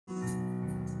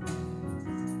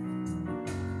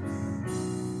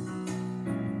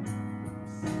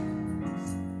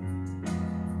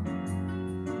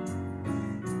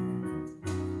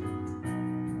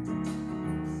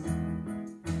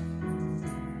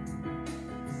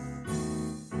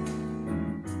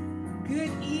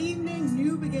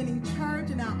Beginning Church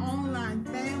and our online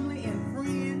family and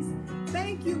friends,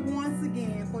 thank you once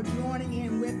again for joining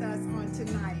in with us on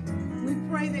tonight. We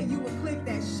pray that you will click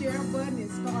that share button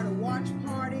and start a watch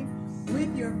party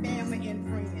with your family and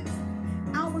friends.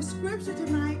 Our scripture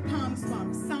tonight comes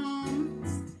from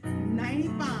Psalms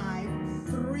 95,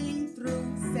 3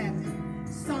 through 7.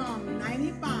 Psalm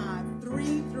 95,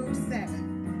 3 through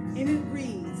 7. And it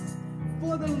reads,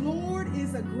 "For the Lord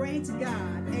is a great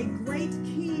God, a great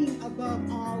King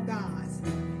above all gods.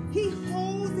 He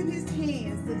holds in his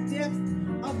hands the depths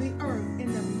of the earth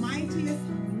and the mightiest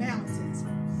mountains.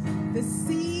 The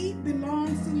sea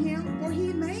belongs to him, for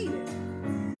he made it.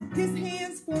 His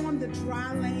hands formed the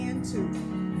dry land too.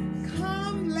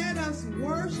 Come, let us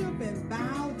worship and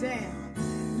bow down.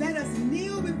 Let us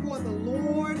kneel before the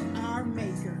Lord our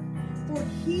Maker, for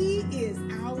he is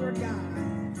our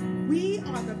God. We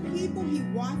are the people he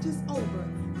watches over,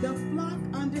 the flock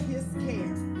under his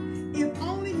care. If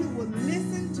only you would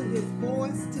listen to his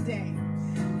voice today."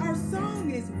 Our song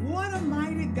is, "What a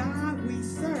Mighty God We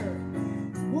Serve."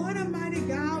 What a mighty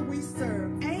God we serve.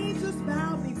 Angels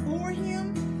bow before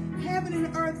him. Heaven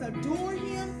and earth adore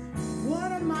him.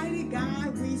 What a mighty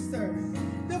God we serve.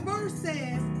 The verse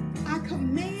says, "I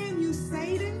command you,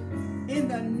 Satan, in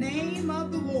the name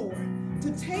of the Lord,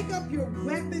 to take up your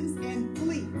weapons and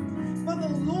flee. For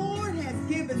the Lord has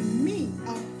given me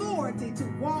authority to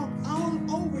walk all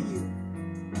over you."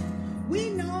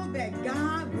 We know that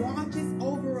God watches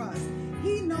over us.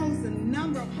 He knows the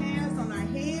number of hairs on our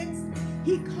heads.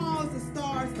 He calls the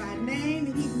stars by name,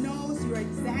 and he knows your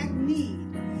exact need.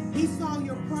 He saw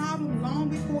your problem long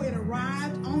before it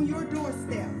arrived on your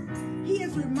doorstep. He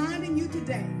is reminding you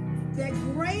today that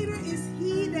greater is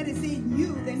he that is in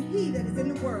you than he that is in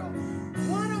the world.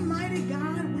 What a mighty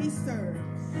God we serve.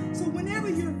 So whenever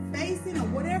you're facing or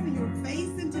whatever you're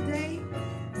facing today,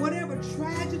 whatever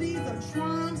tragedies or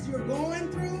triumphs you're going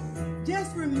through,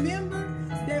 just remember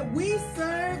that we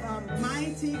serve a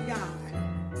mighty God.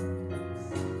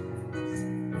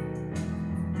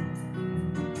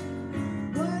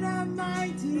 What a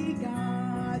mighty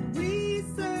God we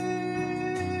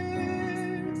serve.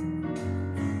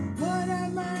 What a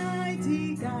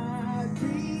mighty God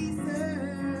we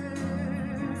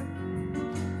serve.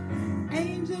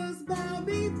 Angels bow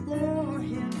before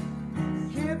him.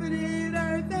 Heaven and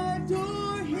earth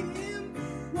adore him.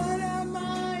 What a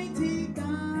mighty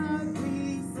God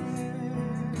we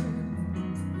serve.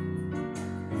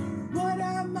 What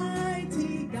a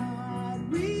mighty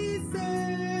God we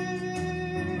serve.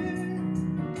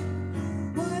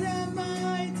 What a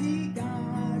mighty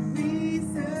God we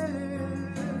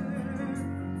serve.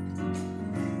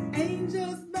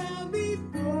 Angels bow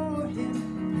before him.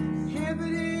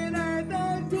 Heaven and earth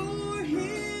adore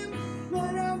him.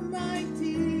 What a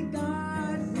mighty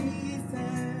God we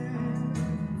serve.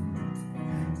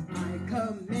 I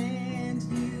command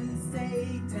you,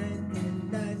 Satan, in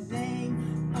the name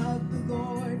of the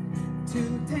Lord, to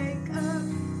take up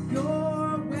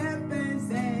your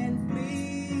weapons and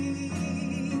flee.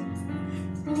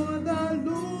 For the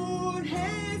Lord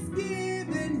has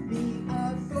given me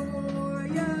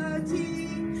authority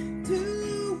to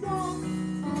walk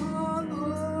all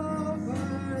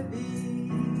over thee.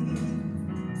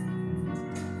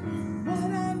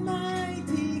 What a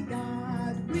mighty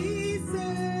God we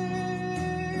serve.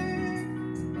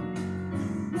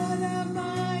 What a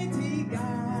mighty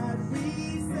God we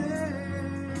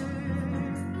serve.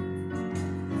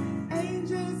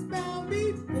 Angels bow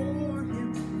before him.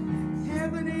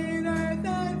 Heaven and earth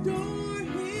adore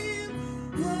him.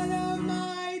 What a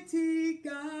mighty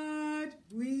God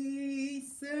we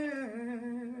serve.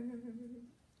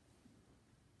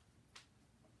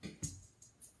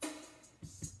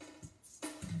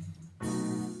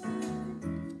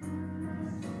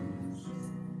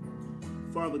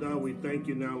 Father God, we thank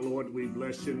you now, Lord. We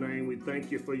bless your name. We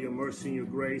thank you for your mercy and your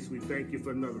grace. We thank you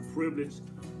for another privilege,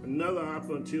 another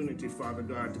opportunity, Father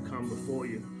God, to come before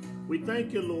you. We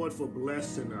thank you, Lord, for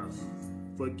blessing us,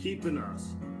 for keeping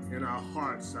us in our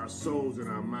hearts, our souls, and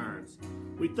our minds.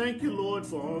 We thank you, Lord,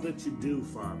 for all that you do,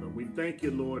 Father. We thank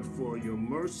you, Lord, for your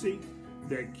mercy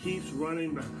that keeps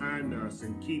running behind us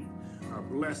and keep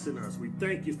blessing us. We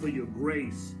thank you for your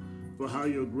grace, for how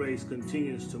your grace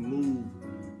continues to move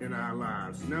in our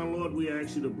lives. Now, Lord, we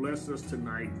ask you to bless us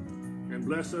tonight and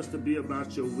bless us to be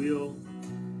about your will,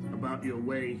 about your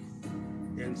way,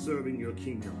 and serving your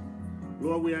kingdom.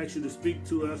 Lord, we ask you to speak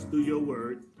to us through your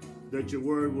word, that your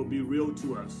word will be real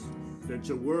to us, that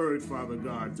your word, Father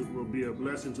God, will be a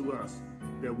blessing to us,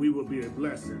 that we will be a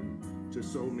blessing to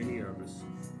so many others.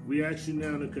 We ask you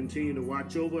now to continue to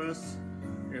watch over us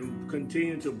and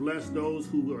continue to bless those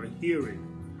who are hearing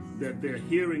that their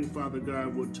hearing, Father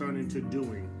God, will turn into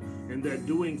doing, and that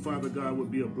doing, Father God, will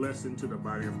be a blessing to the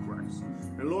body of Christ.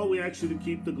 And Lord, we ask you to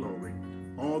keep the glory,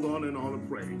 all the honor and all the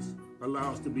praise.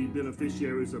 Allow us to be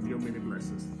beneficiaries of your many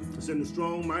blessings. It's in the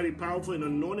strong, mighty, powerful, and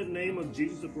anointed name of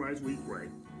Jesus Christ we pray.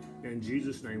 In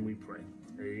Jesus' name we pray.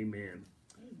 Amen.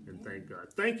 And thank God.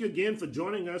 Thank you again for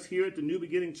joining us here at the New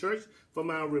Beginning Church from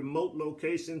our remote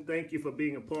location. Thank you for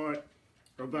being a part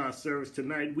of our service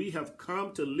tonight. We have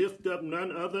come to lift up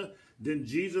none other than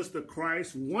Jesus the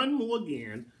Christ. One more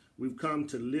again, we've come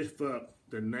to lift up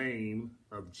the name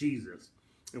of Jesus.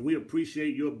 And we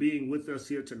appreciate your being with us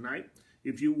here tonight.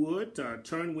 If you would,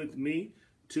 turn with me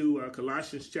to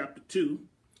Colossians chapter 2.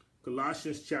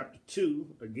 Colossians chapter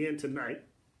 2, again tonight.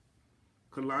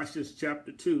 Colossians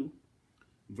chapter 2,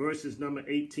 verses number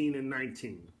 18 and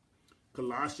 19.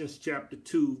 Colossians chapter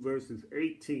 2, verses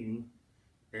 18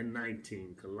 and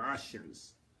 19.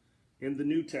 Colossians in the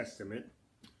New Testament.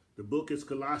 The book is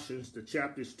Colossians, the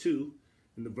chapter is 2,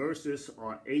 and the verses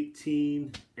are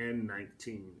 18 and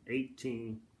 19.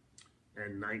 18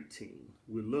 and 19.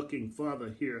 We're looking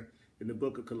further here in the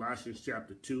book of Colossians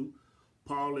chapter 2.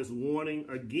 Paul is warning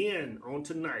again on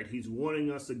tonight. He's warning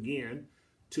us again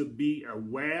to be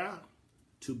aware,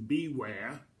 to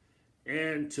beware,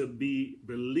 and to be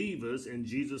believers in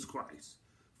Jesus Christ.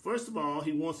 First of all,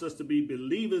 he wants us to be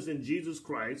believers in Jesus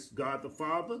Christ. God the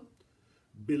Father,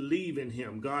 believe in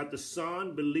him. God the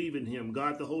Son, believe in him.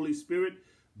 God the Holy Spirit,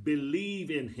 believe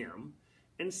in him.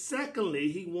 And secondly,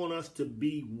 he wants us to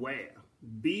beware.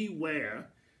 Beware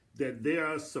that there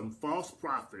are some false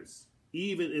prophets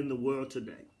even in the world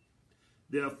today.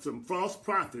 There are some false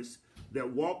prophets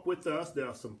that walk with us. There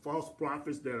are some false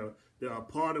prophets that are a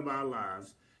part of our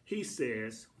lives. He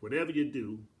says, whatever you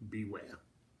do, beware.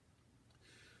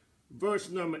 Verse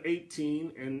number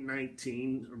 18 and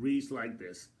 19 reads like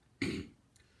this.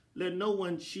 Let no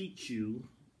one cheat you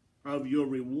of your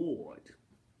reward,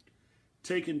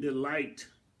 taking delight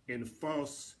in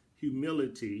false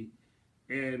humility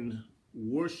and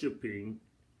worshiping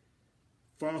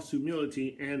false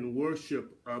humility and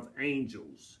worship of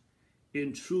angels,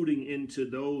 intruding into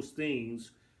those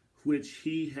things which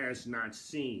he has not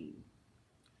seen,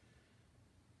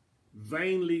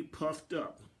 vainly puffed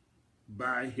up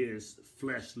by his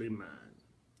fleshly mind,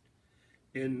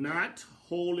 and not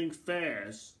holding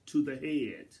fast to the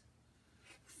head,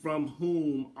 from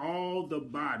whom all the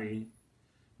body,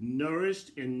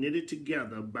 nourished and knitted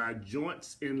together by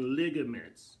joints and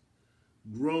ligaments,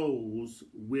 grows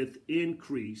with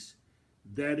increase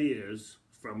that is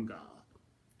from God.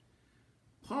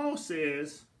 Paul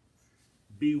says,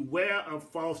 beware of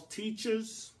false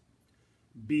teachers,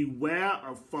 beware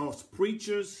of false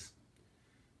preachers,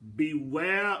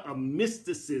 beware of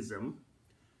mysticism,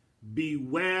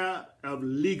 beware of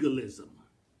legalism.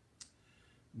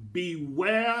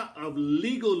 Beware of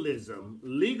legalism.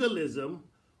 Legalism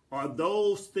are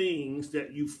those things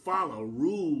that you follow,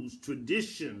 rules,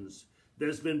 traditions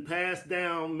that's been passed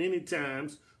down many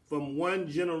times from one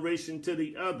generation to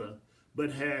the other,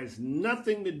 but has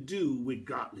nothing to do with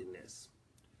godliness.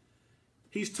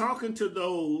 He's talking to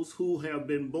those who have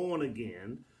been born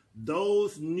again,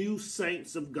 those new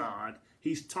saints of God.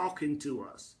 He's talking to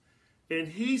us. And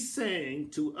he's saying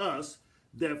to us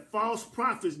that false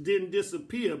prophets didn't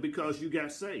disappear because you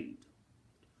got saved.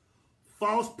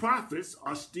 False prophets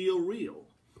are still real.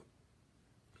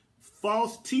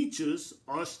 False teachers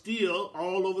are still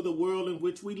all over the world in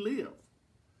which we live.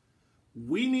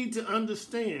 We need to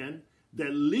understand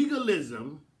that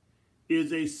legalism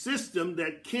is a system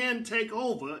that can take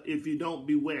over if you don't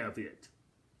beware of it.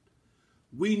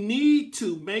 We need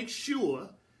to make sure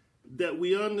that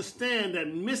we understand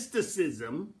that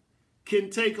mysticism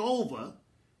can take over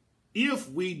if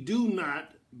we do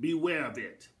not beware of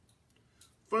it.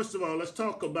 First of all, let's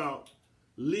talk about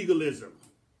legalism.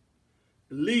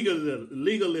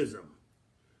 Legalism.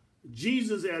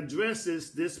 Jesus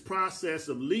addresses this process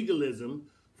of legalism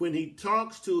when he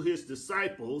talks to his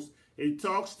disciples. He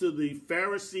talks to the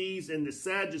Pharisees and the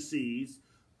Sadducees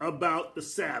about the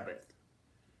Sabbath.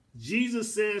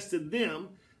 Jesus says to them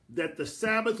that the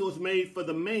Sabbath was made for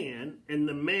the man and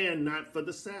the man not for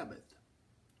the Sabbath.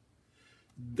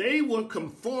 They were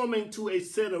conforming to a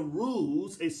set of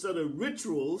rules, a set of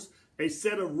rituals, a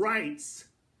set of rites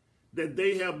that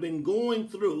they have been going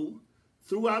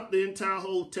throughout the entire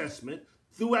Old Testament,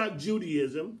 throughout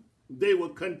Judaism. They were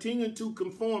continuing to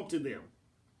conform to them.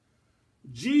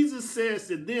 Jesus says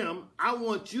to them, I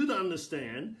want you to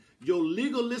understand your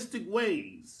legalistic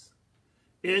ways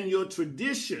and your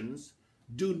traditions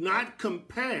do not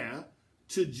compare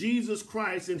to Jesus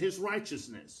Christ and his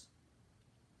righteousness.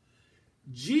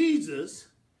 Jesus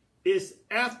is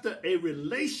after a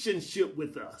relationship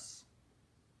with us.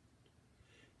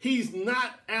 He's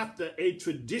not after a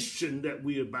tradition that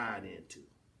we abide into.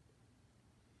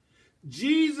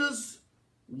 Jesus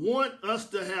wants us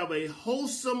to have a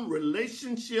wholesome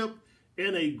relationship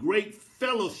and a great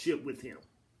fellowship with him.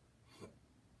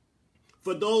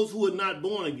 For those who are not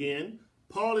born again,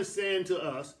 Paul is saying to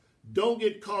us, don't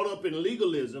get caught up in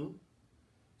legalism,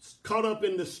 caught up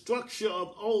in the structure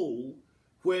of old,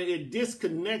 where it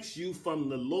disconnects you from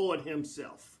the Lord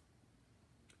himself.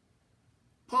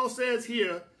 Paul says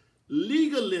here,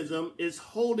 legalism is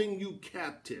holding you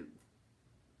captive.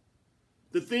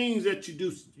 The things that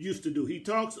you used to do. He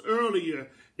talks earlier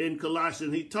in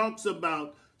Colossians, he talks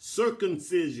about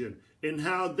circumcision and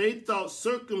how they thought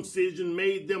circumcision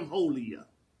made them holier.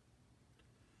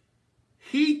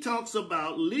 He talks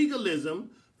about legalism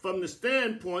from the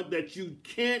standpoint that you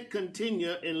can't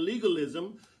continue in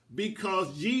legalism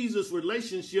because Jesus'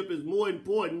 relationship is more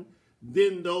important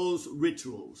than those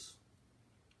rituals.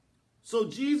 So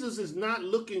Jesus is not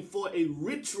looking for a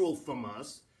ritual from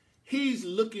us. He's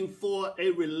looking for a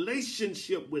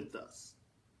relationship with us.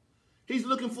 He's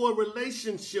looking for a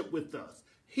relationship with us.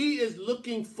 He is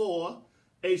looking for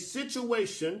a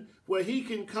situation where he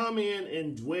can come in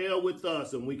and dwell with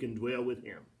us and we can dwell with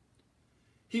him.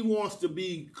 He wants to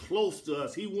be close to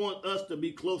us. He wants us to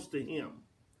be close to him.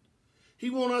 He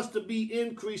wants us to be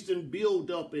increased and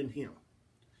build up in him.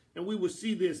 And we will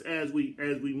see this as we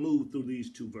move through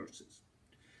these two verses.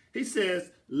 He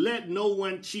says, let no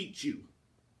one cheat you.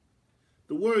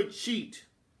 The word cheat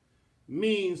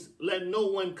means let no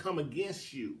one come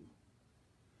against you.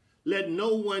 Let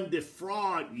no one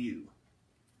defraud you.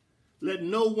 Let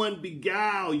no one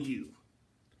beguile you.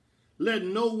 Let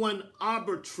no one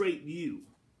arbitrate you.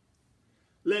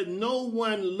 Let no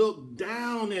one look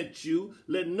down at you.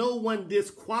 Let no one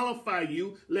disqualify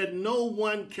you. Let no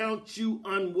one count you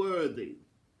unworthy.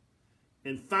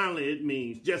 And finally, it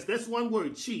means, just that's one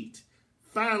word, cheat.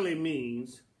 Finally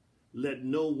means, let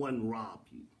no one rob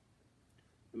you.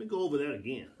 Let me go over that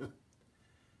again.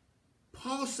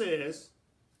 Paul says,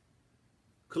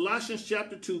 Colossians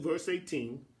chapter 2, verse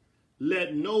 18,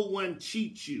 let no one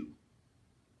cheat you.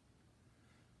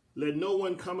 Let no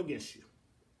one come against you.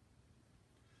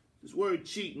 This word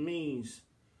cheat means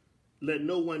let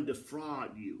no one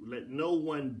defraud you. Let no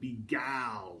one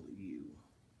beguile you.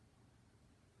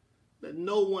 Let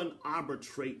no one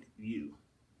arbitrate you.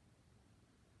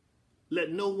 Let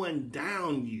no one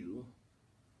down you.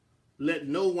 Let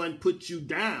no one put you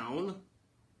down.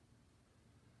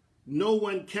 No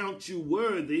one count you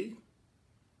worthy.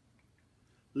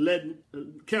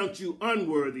 Count you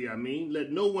unworthy,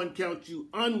 Let no one count you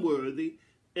unworthy,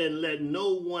 and let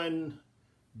no one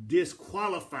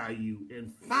disqualify you.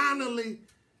 And finally,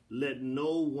 let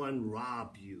no one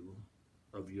rob you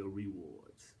of your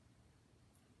rewards.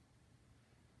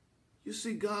 You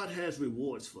see, God has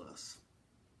rewards for us.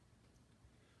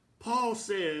 Paul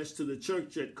says to the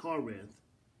church at Corinth,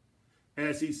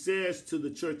 as he says to the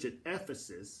church at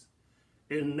Ephesus,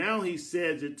 and now he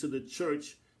says it to the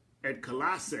church at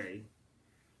Colossae,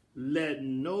 let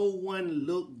no one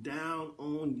look down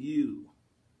on you.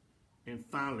 And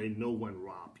finally, no one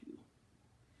rob you.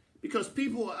 Because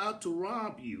people are out to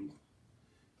rob you.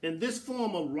 And this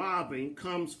form of robbing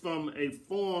comes from a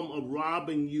form of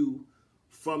robbing you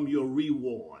from your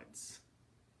rewards.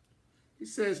 He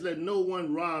says, let no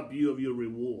one rob you of your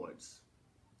rewards.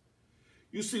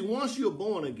 You see, once you're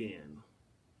born again,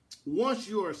 once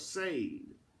you are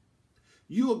saved,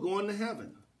 you are going to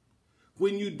heaven.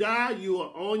 When you die, you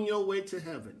are on your way to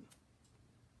heaven.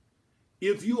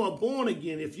 If you are born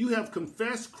again, if you have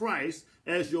confessed Christ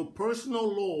as your personal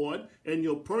Lord and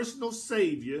your personal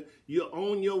Savior, you're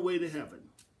on your way to heaven.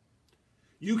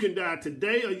 You can die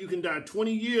today or you can die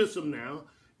 20 years from now.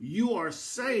 You are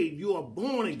saved. You are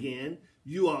born again.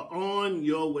 You are on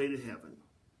your way to heaven.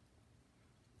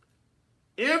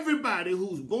 Everybody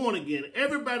who's born again,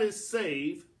 everybody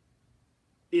saved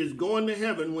is going to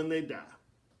heaven when they die.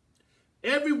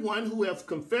 Everyone who has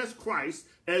confessed Christ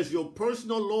as your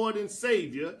personal Lord and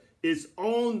Savior is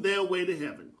on their way to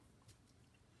heaven.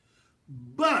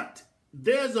 But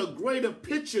there's a greater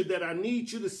picture that I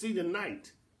need you to see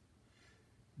tonight.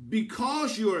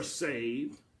 Because you are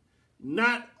saved,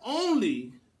 not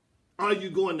only are you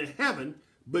going to heaven,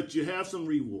 but you have some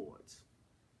rewards.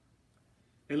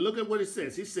 And look at what it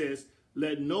says. He says,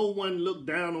 let no one look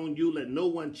down on you. Let no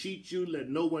one cheat you. Let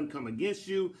no one come against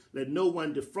you. Let no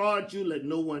one defraud you. Let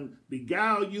no one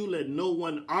beguile you. Let no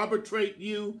one arbitrate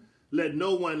you. Let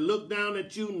no one look down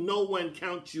at you. No one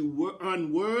count you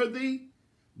unworthy.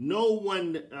 No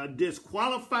one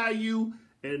disqualify you.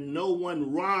 And no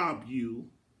one rob you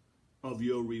of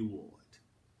your reward.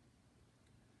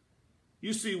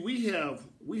 You see, we have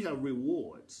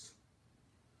rewards.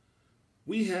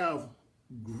 We have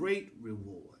great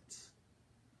rewards.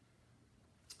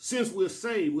 Since we're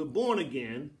saved, we're born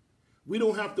again, we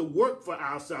don't have to work for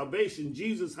our salvation.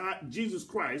 Jesus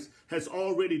Christ has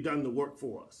already done the work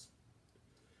for us.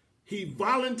 He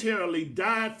voluntarily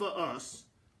died for us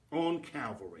on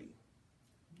Calvary.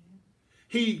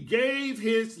 He gave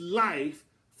his life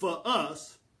for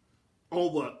us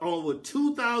over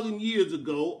 2,000 years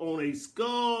ago on a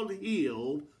scald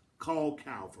hill called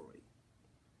Calvary.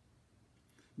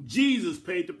 Jesus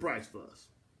paid the price for us.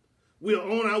 We are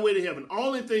on our way to heaven.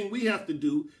 Only thing we have to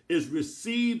do is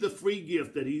receive the free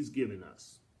gift that he's given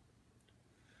us.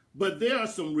 But there are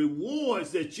some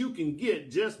rewards that you can get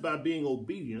just by being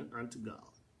obedient unto God.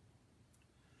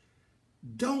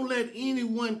 Don't let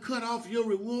anyone cut off your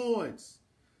rewards.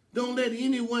 Don't let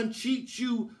anyone cheat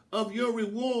you of your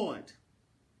reward.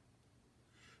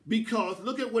 Because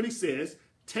look at what he says,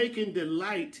 taking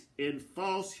delight in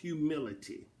false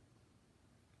humility.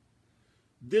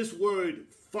 This word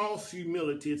false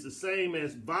humility is the same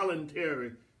as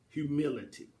voluntary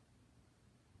humility.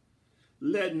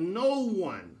 Let no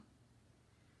one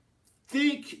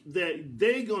think that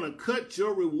they're going to cut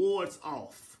your rewards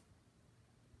off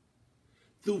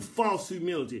through false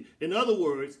humility. In other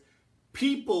words,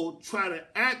 people try to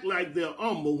act like they're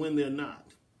humble when they're not.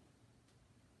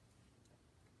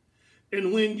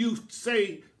 And when you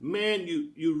say, man,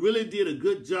 you really did a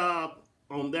good job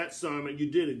on that sermon, you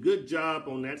did a good job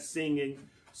on that singing,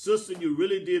 sister, you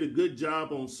really did a good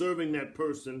job on serving that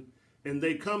person, and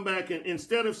they come back and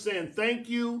instead of saying thank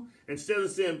you, instead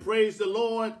of saying praise the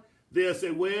Lord, they'll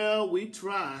say, well, we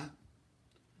try.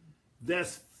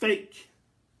 That's fake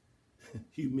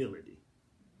humility.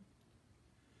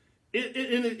 And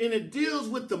it deals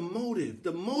with the motive.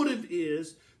 The motive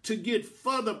is to get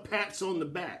further pats on the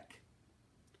back.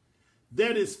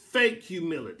 That is fake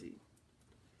humility.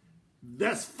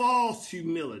 That's false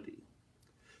humility.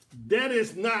 That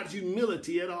is not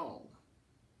humility at all.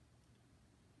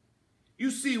 You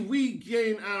see, we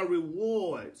gain our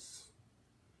rewards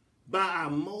by our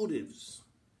motives,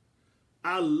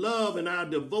 our love and our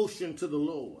devotion to the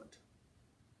Lord.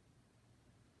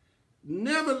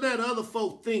 Never let other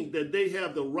folk think that they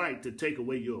have the right to take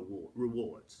away your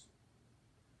rewards.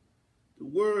 The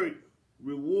word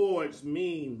rewards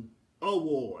mean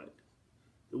award.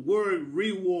 The word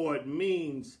reward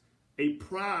means a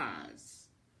prize.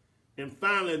 And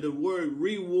finally, the word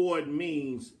reward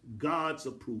means God's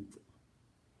approval.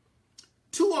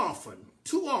 Too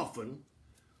often,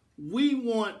 we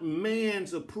want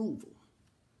man's approval.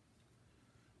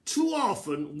 Too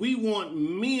often, we want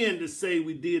men to say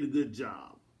we did a good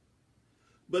job.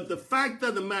 But the fact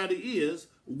of the matter is,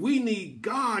 we need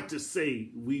God to say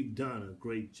we've done a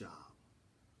great job.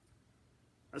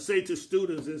 I say to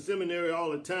students in seminary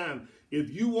all the time,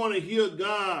 if you want to hear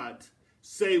God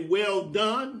say, well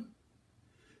done,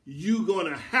 you're going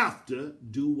to have to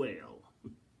do well.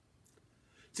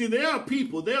 See, there are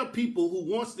people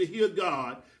who wants to hear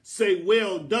God say,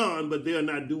 well done, but they're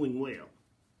not doing well.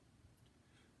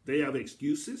 They have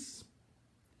excuses.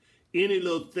 Any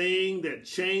little thing that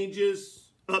changes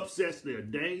upsets their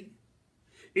day.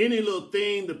 Any little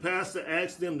thing the pastor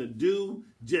asks them to do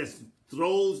just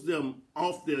throws them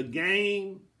off their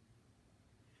game.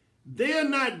 They're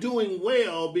not doing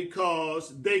well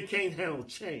because they can't handle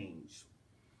change.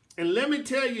 And let me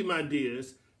tell you, my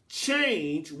dears,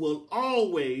 change will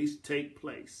always take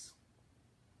place.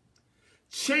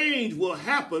 Change will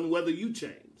happen whether you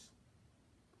change.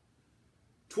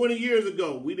 20 years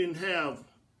ago, we didn't have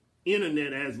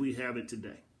internet as we have it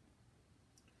today.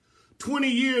 20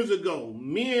 years ago,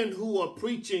 men who are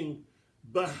preaching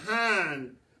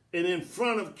behind and in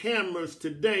front of cameras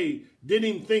today didn't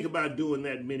even think about doing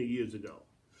that many years ago.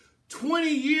 20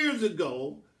 years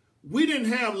ago, we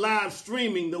didn't have live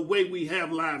streaming the way we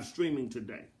have live streaming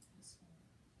today.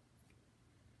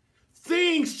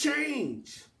 Things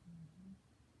change.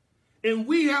 And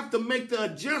we have to make the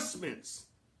adjustments.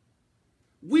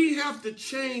 We have to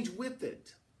change with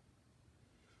it.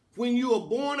 When you are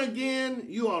born again,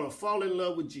 you ought to fall in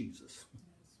love with Jesus.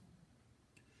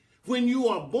 When you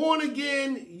are born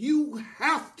again, you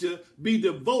have to be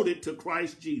devoted to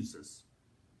Christ Jesus.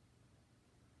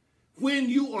 When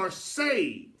you are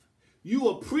saved, you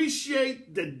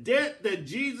appreciate the debt that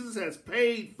Jesus has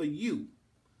paid for you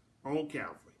on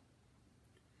Calvary.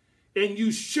 And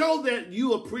you show that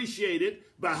you appreciate it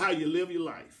by how you live your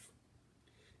life.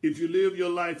 If you live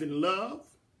your life in love,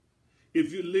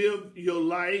 if you live your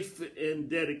life in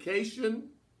dedication,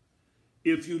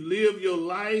 if you live your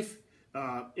life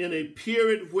in a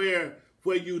period where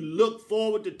you look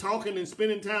forward to talking and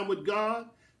spending time with God,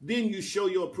 then you show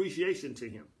your appreciation to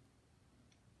him.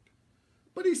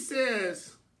 But he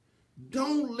says,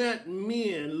 don't let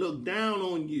men look down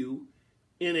on you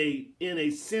in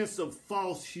a sense of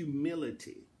false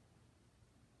humility.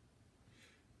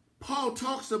 Paul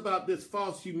talks about this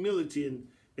false humility in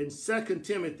 2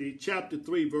 Timothy chapter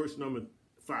 3, verse number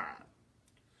 5.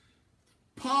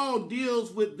 Paul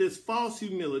deals with this false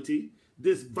humility,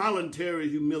 this voluntary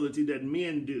humility that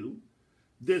men do,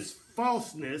 this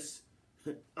falseness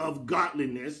of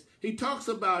godliness. He talks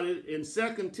about it in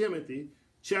 2 Timothy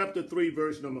chapter 3,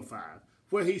 verse number 5,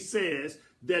 where he says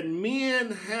that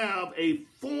men have a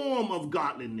form of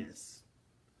godliness,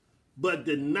 but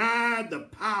deny the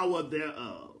power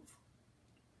thereof.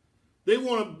 They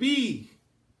want to be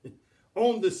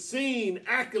on the scene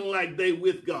acting like they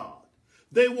with God.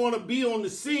 They want to be on the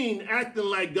scene acting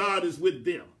like God is with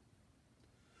them.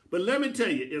 But let me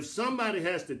tell you, if somebody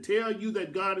has to tell you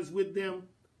that God is with them,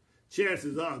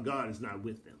 chances are God is not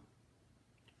with them.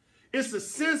 It's a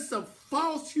sense of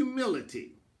false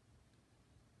humility.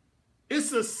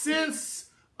 It's a sense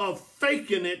of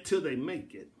faking it till they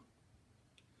make it.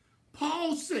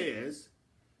 Paul says,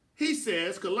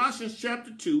 Colossians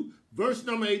chapter 2, verse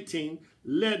number 18,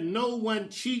 let no one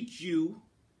cheat you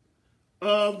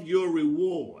of your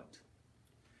reward,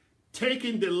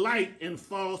 taking delight in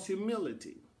false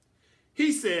humility.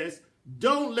 He says,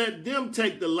 don't let them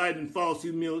take delight in false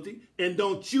humility, and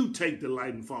don't you take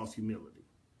delight in false humility.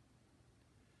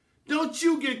 Don't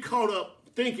you get caught up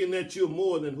thinking that you're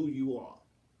more than who you are.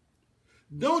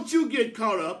 Don't you get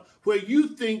caught up where you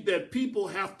think that people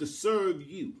have to serve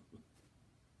you.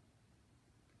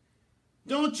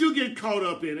 Don't you get caught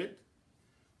up in it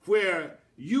where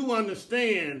you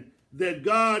understand that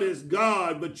God is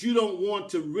God, but you don't want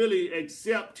to really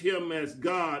accept him as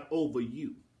God over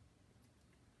you.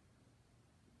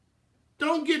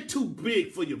 Don't get too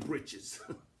big for your britches.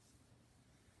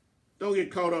 Don't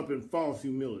get caught up in false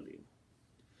humility.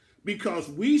 Because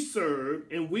we serve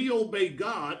and we obey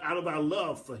God out of our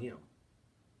love for him.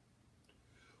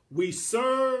 We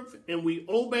serve and we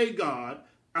obey God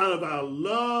out of our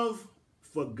love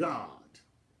for God.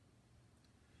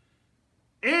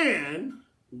 And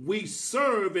we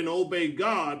serve and obey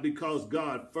God because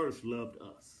God first loved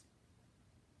us.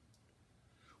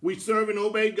 We serve and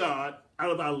obey God out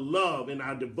of our love and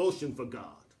our devotion for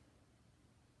God.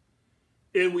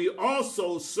 And we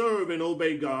also serve and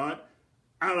obey God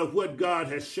out of what God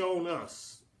has shown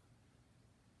us,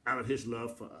 out of his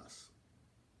love for us.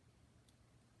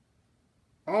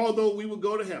 Although we will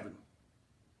go to heaven,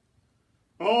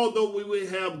 although we will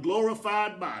have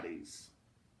glorified bodies,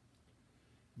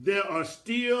 there are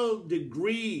still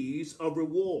degrees of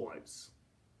rewards.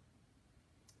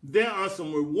 There are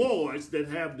some rewards that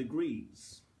have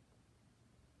degrees.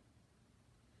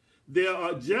 There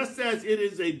are, just as it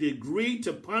is a degree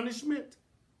to punishment,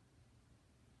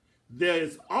 there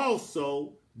is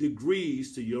also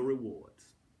degrees to your rewards.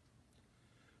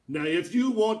 Now, if you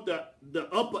want the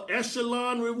upper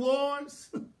echelon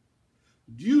rewards,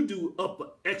 you do upper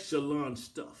echelon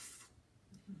stuff.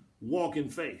 Walk in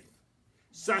faith.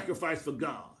 Sacrifice for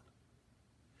God.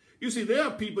 You see, there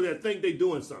are people that think they're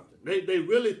doing something. They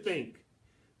really think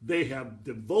they have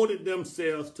devoted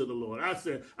themselves to the Lord.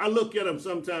 I look at them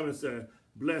sometimes and say,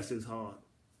 bless his heart.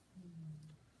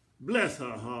 Bless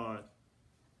her heart.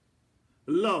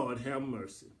 Lord, have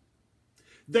mercy.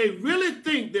 They really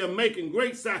think they're making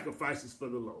great sacrifices for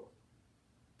the Lord.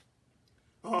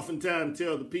 I oftentimes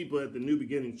tell the people at the New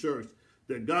Beginning Church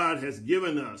that God has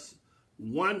given us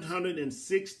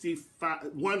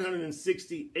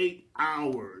 168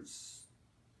 hours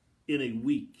in a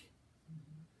week.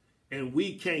 And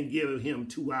we can't give him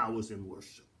 2 hours in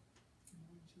worship.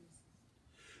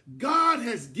 God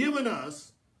has given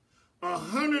us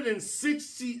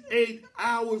 168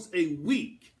 hours a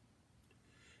week.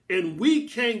 And we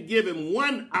can't give him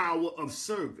 1 hour of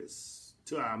service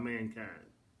to our mankind.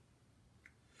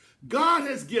 God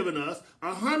has given us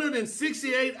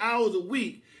 168 hours a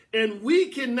week, and we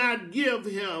cannot give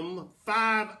him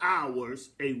 5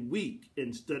 hours a week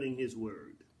in studying his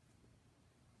word.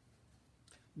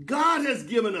 God has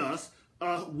given us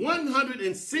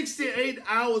 168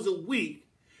 hours a week,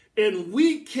 and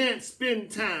we can't spend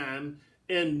time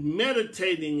in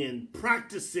meditating and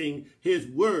practicing his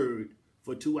word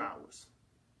for 2 hours.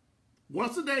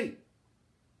 Once a day.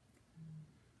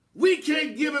 We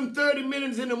can't give him 30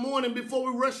 minutes in the morning before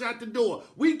we rush out the door.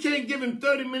 We can't give him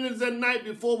 30 minutes at night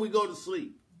before we go to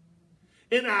sleep.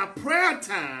 In our prayer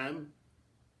time,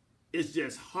 it's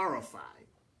just horrifying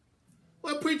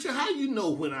Well, preacher, how you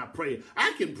know when I pray?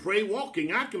 I can pray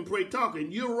walking. I can pray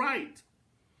talking. You're right.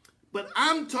 But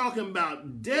I'm talking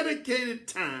about dedicated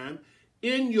time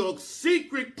in your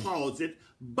secret closet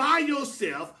by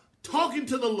yourself, talking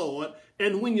to the Lord.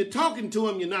 And when you're talking to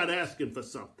him, you're not asking for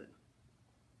something.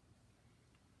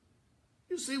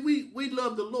 You see, we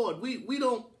love the Lord. We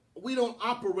don't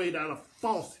operate out of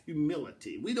false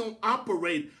humility. We don't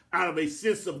operate out of a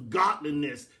sense of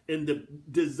godliness and the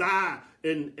desire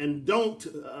and don't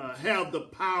have the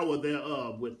power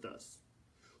thereof with us.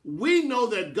 We know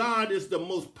that God is the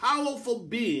most powerful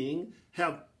being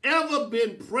have ever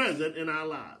been present in our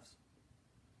lives.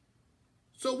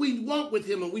 So we walk with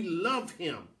him and we love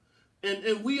him.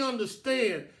 And we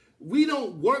understand we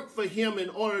don't work for him in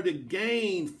order to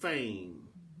gain fame.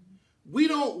 We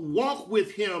don't walk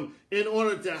with him in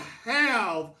order to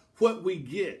have what we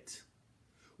get.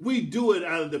 We do it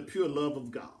out of the pure love of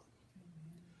God.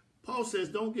 Paul says,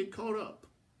 don't get caught up.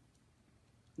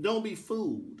 Don't be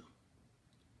fooled.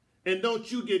 And don't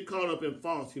you get caught up in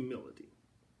false humility.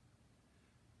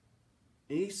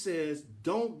 And he says,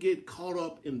 don't get caught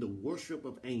up in the worship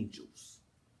of angels.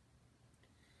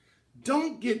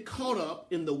 Don't get caught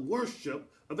up in the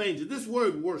worship of angels. This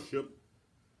word worship,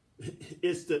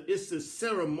 it's a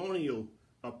ceremonial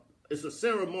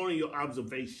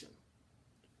observation.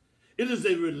 It is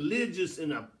a religious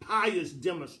and a pious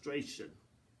demonstration.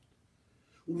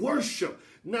 Worship.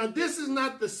 Now, this is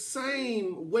not the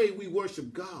same way we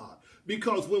worship God,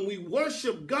 because when we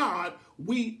worship God,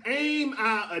 we aim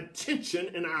our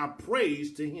attention and our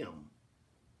praise to him.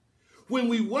 When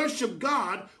we worship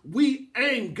God, we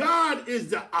aim. God is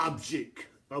the object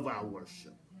of our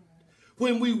worship.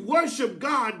 When we worship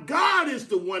God, God is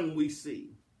the one we see.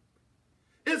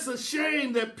 It's a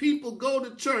shame that people go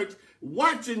to church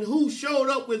watching who showed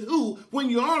up with who when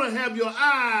you ought to have your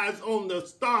eyes on the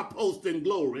star post in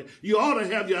glory. You ought to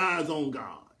have your eyes on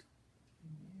God.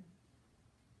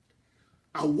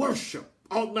 Our worship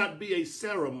ought not be a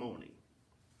ceremony.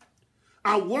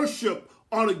 Our worship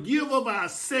ought to give of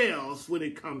ourselves when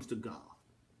it comes to God.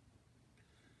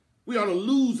 We ought to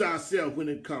lose ourselves when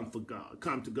it come to God.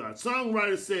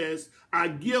 Songwriter says, I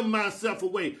give myself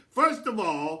away. First of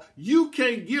all, you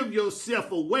can't give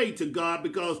yourself away to God,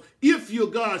 because if you're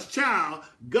God's child,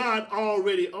 God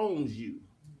already owns you.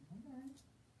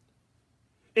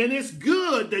 And it's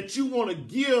good that you want to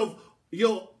give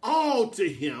your all to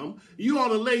him. You ought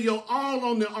to lay your all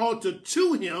on the altar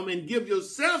to him and give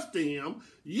yourself to him.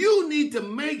 You need to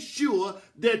make sure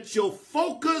that your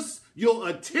focus, your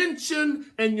attention,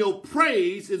 and your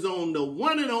praise is on the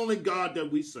one and only God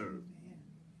that we serve.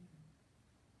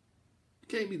 You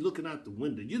can't be looking out the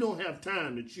window. You don't have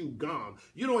time to chew gum.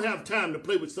 You don't have time to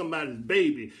play with somebody's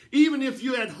baby. Even if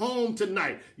you're at home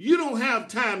tonight, you don't have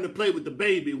time to play with the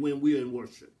baby when we're in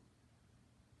worship.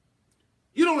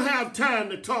 You don't have time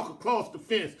to talk across the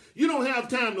fence. You don't have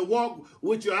time to walk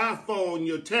with your iPhone,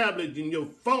 your tablet, and your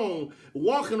phone,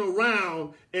 walking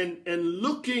around and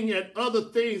looking at other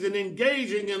things and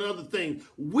engaging in other things.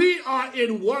 We are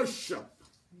in worship.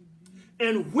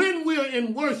 And when we are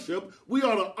in worship, we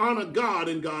ought to honor God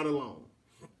and God alone.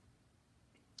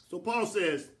 So Paul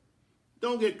says,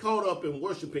 don't get caught up in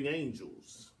worshiping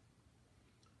angels.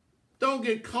 Don't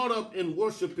get caught up in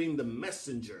worshiping the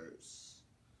messengers.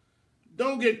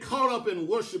 Don't get caught up in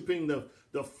worshiping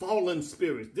the fallen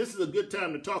spirit. This is a good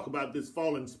time to talk about this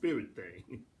fallen spirit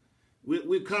thing.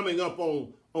 We're coming up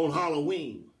on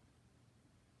Halloween,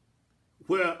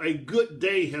 where a good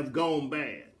day have gone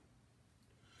bad.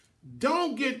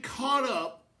 Don't get caught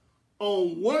up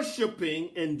on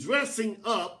worshiping and dressing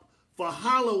up for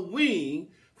Halloween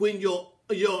when your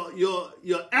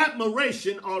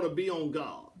admiration ought to be on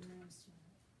God.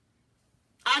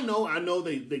 I know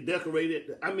they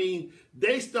decorated. I mean,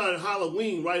 they started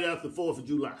Halloween right after 4th of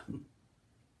July.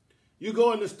 You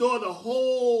go in the store, the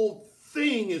whole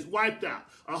thing is wiped out.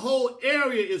 A whole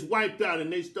area is wiped out,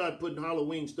 and they start putting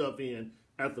Halloween stuff in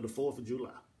after the 4th of July.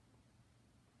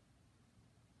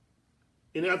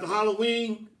 And after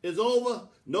Halloween is over,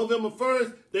 November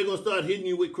 1st, they're going to start hitting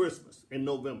you with Christmas in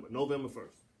November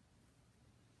 1st.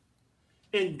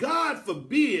 And God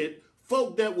forbid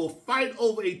folk that will fight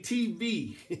over a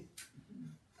TV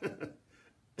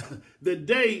the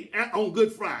day on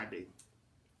Good Friday.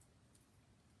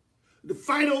 The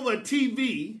fight over a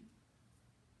TV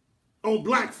on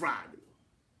Black Friday.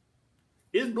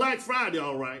 It's Black Friday,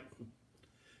 all right.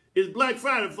 It's Black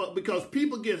Friday because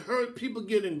people get hurt, people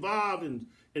get involved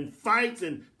in fights,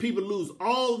 and people lose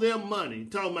all their money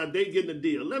talking about they getting a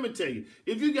deal. Let me tell you,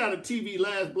 if you got a TV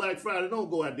last Black Friday, don't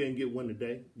go out there and get one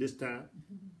today, this time.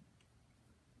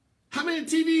 How many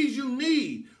TVs you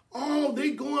need? Oh,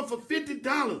 they going for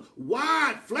 $50.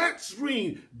 Wide, flat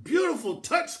screen, beautiful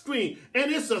touch screen,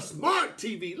 and it's a smart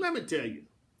TV. Let me tell you,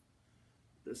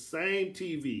 the same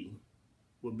TV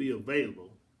will be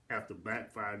available after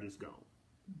Black Friday is gone.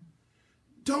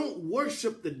 Don't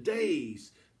worship the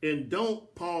days, and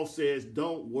Paul says,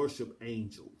 don't worship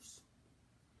angels.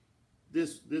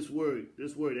 This word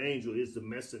angel is the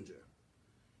messenger.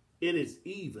 It is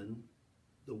even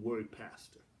the word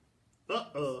pastor.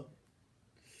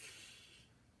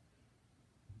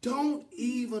 Don't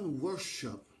even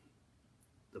worship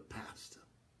the pastor.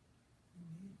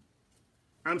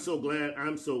 I am so glad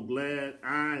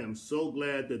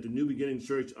that the New Beginning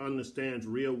Church understands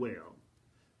real well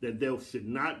that there should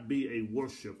not be a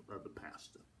worship of the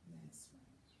pastor. Yes.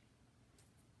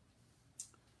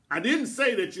 I didn't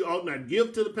say that you ought not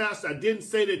give to the pastor. I didn't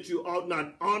say that you ought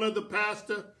not honor the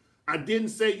pastor. I didn't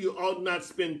say you ought not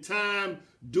spend time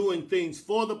doing things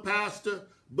for the pastor,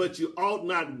 but you ought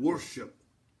not worship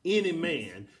any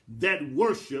man. That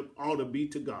worship ought to be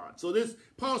to God. So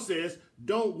Paul says,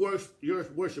 don't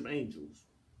worship angels,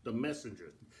 the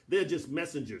messengers. They're just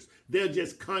messengers. They're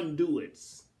just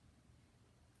conduits.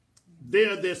 They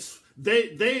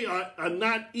are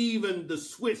not even the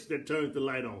switch that turns the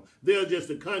light on. They're just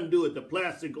the conduit, the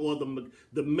plastic or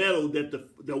the metal that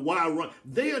the wire runs.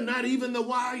 They are not even the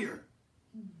wire.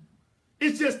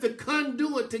 It's just the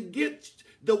conduit to get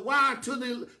the wire to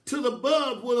the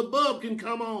bulb where the bulb can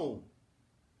come on.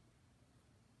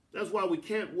 That's why we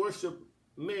can't worship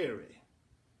Mary.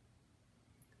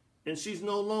 And she's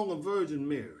no longer Virgin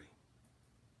Mary.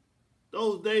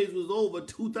 Those days was over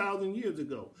 2,000 years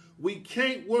ago. We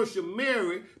can't worship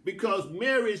Mary because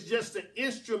Mary is just an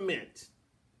instrument.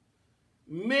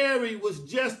 Mary was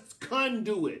just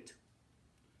conduit.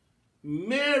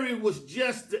 Mary was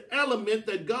just the element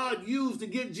that God used to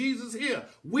get Jesus here.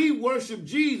 We worship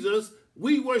Jesus.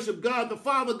 We worship God the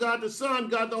Father, God the Son,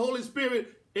 God the Holy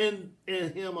Spirit, and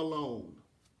him alone.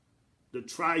 The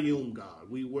triune God.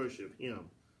 We worship him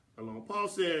alone. Paul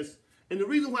says, and the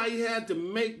reason why he had to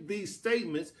make these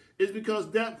statements is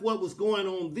because that's what was going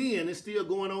on then is still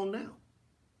going on now.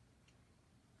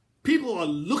 People are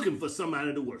looking for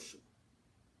somebody to worship.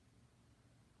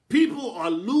 People are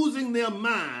losing their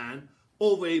mind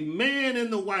over a man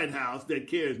in the White House that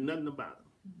cares nothing about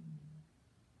them.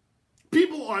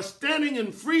 People are standing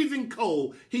in freezing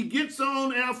cold. He gets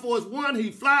on Air Force One. He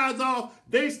flies off.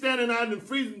 They standing out in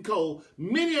freezing cold.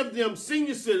 Many of them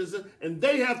senior citizens, and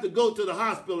they have to go to the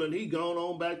hospital, and he gone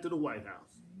on back to the White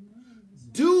House.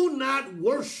 Do not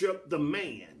worship the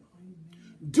man.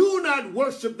 Do not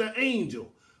worship the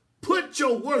angel. Put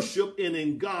your worship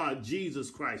in God, Jesus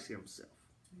Christ himself.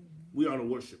 We ought to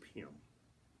worship him.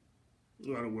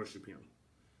 We ought to worship him.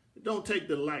 Don't take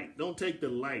the light. Don't take the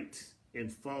light in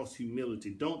false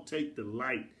humility. Don't take the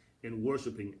light in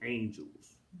worshiping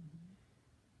angels.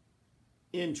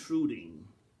 Intruding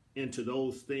into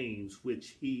those things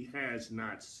which he has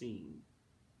not seen.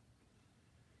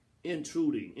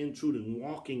 Intruding,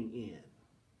 walking in.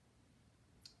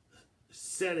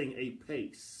 Setting a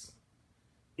pace.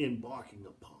 Embarking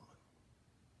upon.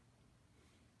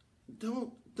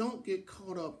 Don't get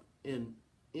caught up in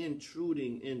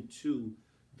intruding into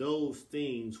those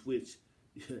things which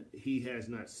he has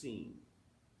not seen.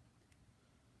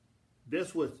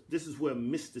 This is where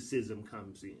mysticism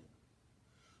comes in.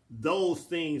 Those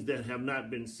things that have not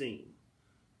been seen.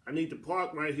 I need to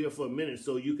park right here for a minute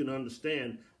so you can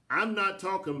understand. I'm not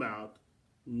talking about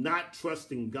not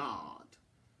trusting God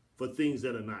for things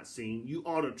that are not seen. You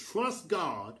ought to trust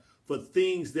God for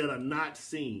things that are not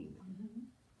seen.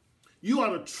 You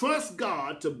ought to trust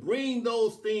God to bring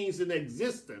those things in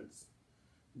existence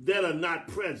that are not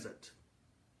present.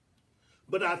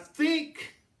 But I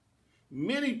think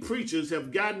many preachers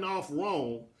have gotten off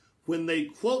wrong when they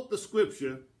quote the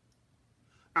scripture,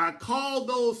 I call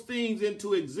those things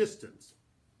into existence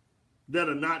that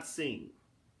are not seen.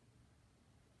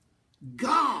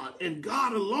 God and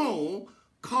God alone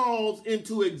calls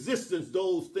into existence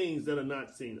those things that are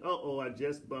not seen. I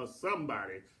just bust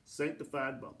somebody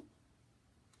sanctified bubble.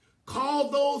 Call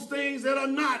those things that are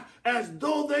not as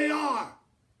though they are.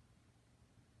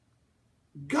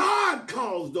 God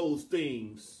calls those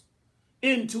things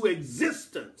into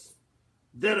existence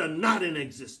that are not in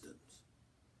existence.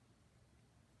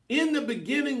 In the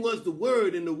beginning was the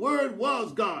Word, and the Word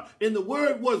was God, and the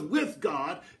Word was with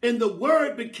God, and the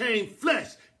Word became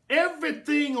flesh.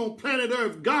 Everything on planet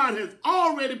Earth, God has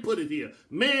already put it here.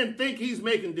 Man think he's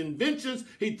making inventions.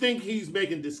 He think he's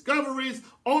making discoveries.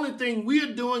 Only thing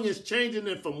we're doing is changing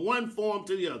it from one form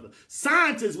to the other.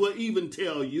 Scientists will even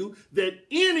tell you that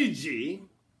energy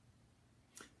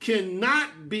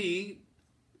cannot be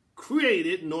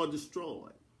created nor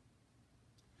destroyed.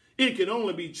 It can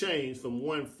only be changed from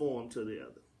one form to the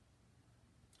other.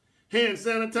 Hand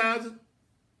sanitizer,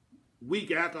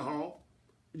 weak alcohol,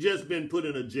 just been put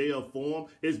in a jail form.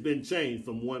 It's been changed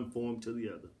from one form to the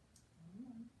other.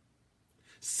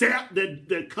 Sap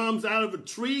that comes out of a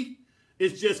tree, it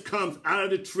just comes out of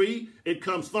the tree. It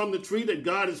comes from the tree that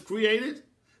God has created,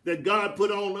 that God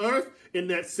put on earth, and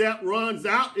that sap runs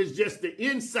out. It's just the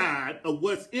inside of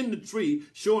what's in the tree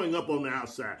showing up on the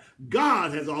outside.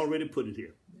 God has already put it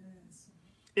here. Yes.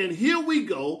 And here we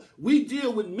go. We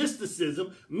deal with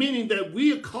mysticism, meaning that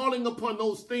we are calling upon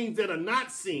those things that are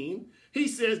not seen. He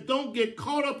says, don't get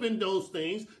caught up in those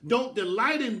things. Don't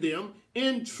delight in them,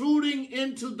 intruding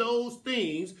into those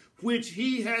things which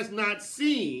he has not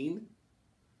seen.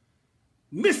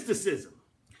 Mysticism.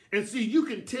 And see, you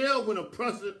can tell when a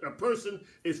person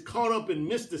is caught up in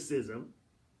mysticism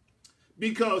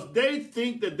because they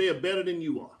think that they are better than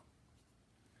you are.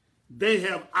 They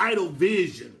have idle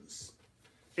visions,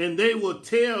 and they will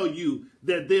tell you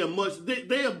that they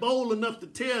are bold enough to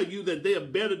tell you that they are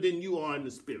better than you are in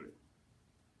the spirit.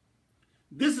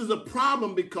 This is a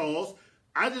problem because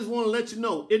I just want to let you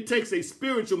know it takes a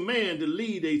spiritual man to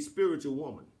lead a spiritual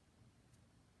woman.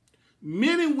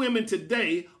 Many women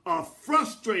today are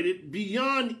frustrated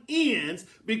beyond ends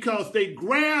because they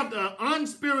grabbed an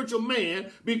unspiritual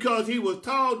man because he was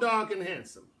tall, dark, and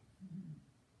handsome.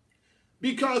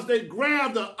 Because they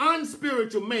grabbed an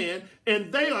unspiritual man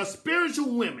and they are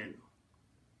spiritual women.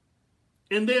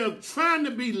 And they are trying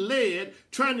to be led,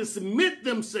 trying to submit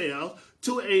themselves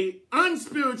to an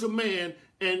unspiritual man,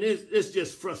 and it's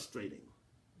just frustrating.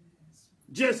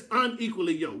 Just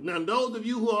unequally yoked. Now, those of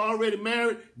you who are already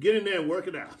married, get in there and work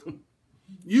it out.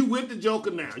 You with the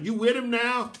joker now. You with him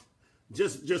now,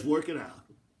 just work it out.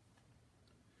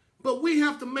 But we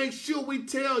have to make sure we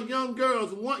tell young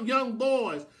girls and young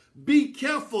boys, be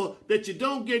careful that you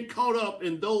don't get caught up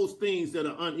in those things that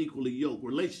are unequally yoked,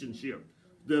 relationships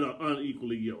that are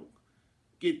unequally yoked.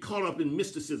 Get caught up in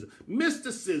mysticism.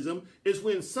 Mysticism is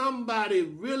when somebody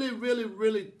really, really,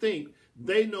 really thinks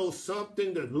they know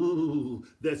something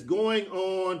that's going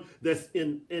on, that's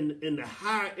in the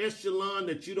higher echelon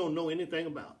that you don't know anything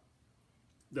about.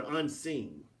 The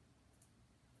unseen.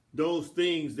 Those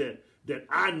things that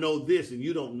I know this and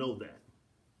you don't know that.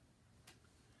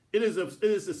 It is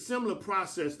a similar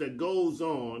process that goes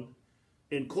on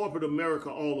in corporate America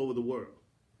all over the world.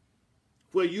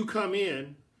 Where you come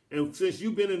in, and since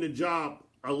you've been in the job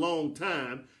a long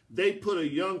time, they put a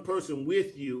young person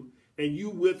with you and you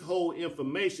withhold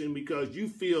information because you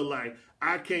feel like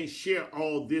I can't share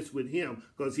all this with him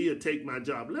because he'll take my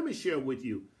job. Let me share with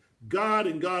you. God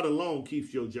and God alone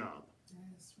keeps your job.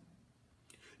 That's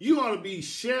right. You ought to be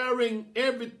sharing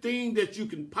everything that you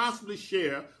can possibly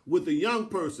share with a young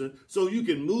person so you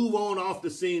can move on off the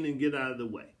scene and get out of the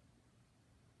way.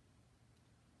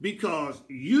 Because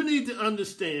you need to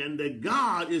understand that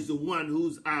God is the one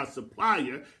who's our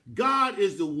supplier. God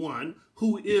is the one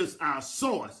who is our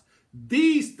source.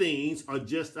 These things are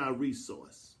just our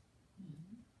resource.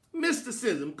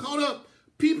 Mysticism,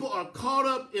 people are caught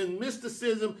up in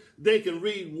mysticism. They can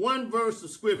read one verse of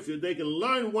scripture. They can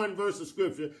learn one verse of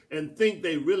scripture and think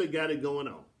they really got it going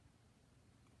on.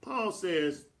 Paul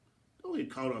says, don't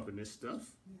get caught up in this stuff.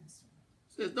 Yes.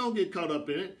 He says, don't get caught up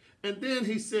in it. And then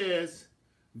he says,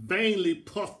 vainly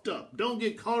puffed up. Don't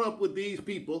get caught up with these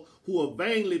people who are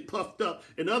vainly puffed up.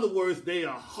 In other words, they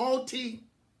are haughty,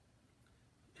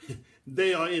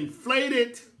 they are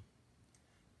inflated,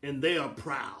 and they are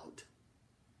proud.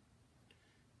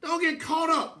 Don't get caught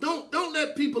up. Don't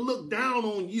let people look down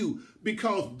on you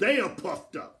because they are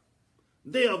puffed up.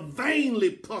 They are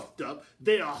vainly puffed up.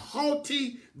 They are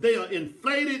haughty, they are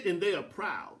inflated, and they are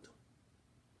proud.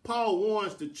 Paul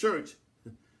warns the church,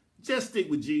 just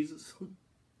stick with Jesus.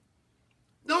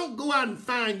 Don't go out and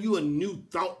find you a new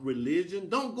thought religion.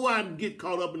 Don't go out and get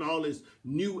caught up in all this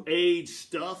new age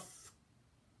stuff.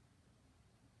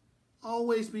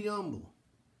 Always be humble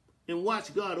and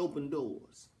watch God open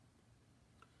doors.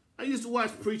 I used to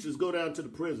watch preachers go down to the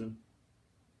prison,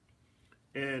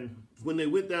 and when they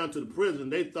went down to the prison,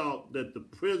 they thought that the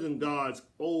prison guards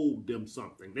owed them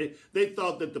something. They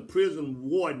thought that the prison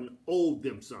warden owed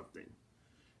them something.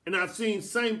 And I've seen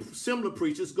similar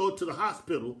preachers go to the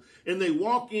hospital and they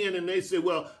walk in and they say,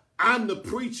 well, I'm the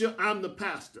preacher, I'm the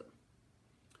pastor.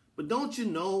 But don't you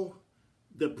know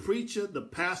the preacher, the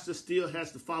pastor still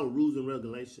has to follow rules and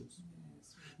regulations?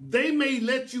 Yes. They may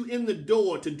let you in the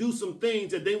door to do some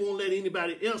things that they won't let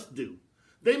anybody else do.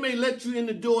 They may let you in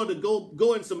the door to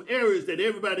go in some areas that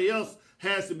everybody else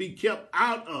has to be kept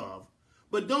out of.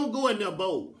 But don't go in there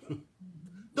bold.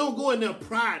 Don't go in there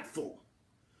prideful.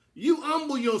 You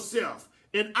humble yourself.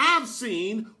 And I've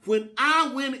seen when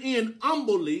I went in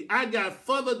humbly, I got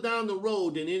further down the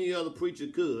road than any other preacher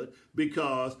could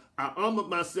because I humbled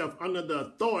myself under the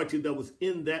authority that was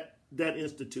in that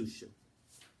institution.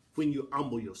 When you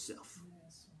humble yourself.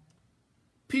 Yes.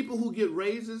 People who get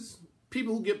raises,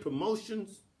 people who get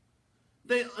promotions,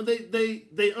 they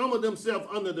humble themselves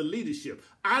under the leadership.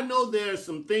 I know there are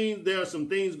some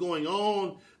things going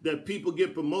on that people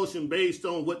get promotion based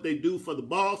on what they do for the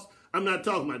boss. I'm not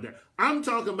talking about that. I'm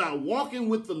talking about walking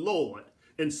with the Lord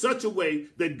in such a way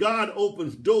that God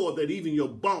opens doors that even your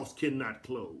boss cannot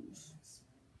close.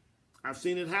 I've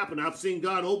seen it happen. I've seen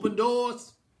God open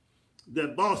doors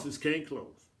that bosses can't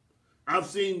close. I've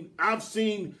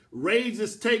seen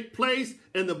raises take place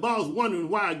and the boss wondering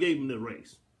why I gave him the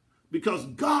raise. Because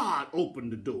God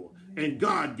opened the door and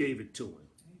God gave it to him.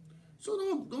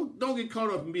 So don't get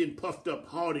caught up in being puffed up,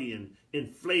 haughty and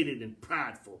inflated and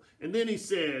prideful. And then he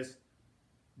says,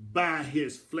 by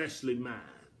his fleshly mind.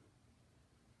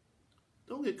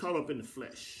 Don't get caught up in the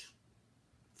flesh,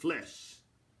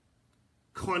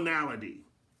 carnality,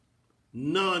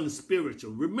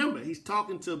 non-spiritual. Remember, he's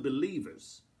talking to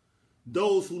believers,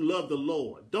 those who love the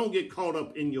Lord. Don't get caught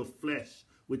up in your flesh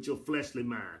with your fleshly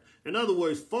mind. In other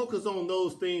words, focus on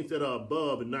those things that are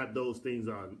above and not those things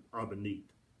are beneath.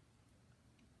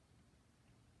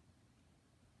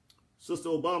 Sister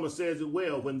Obama says it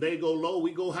well, when they go low,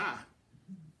 we go high.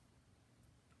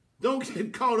 Don't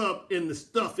get caught up in the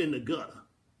stuff in the gutter.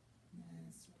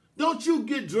 Don't you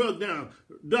get drugged down.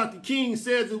 Dr. King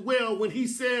says it well when he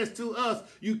says to us,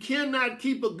 you cannot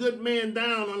keep a good man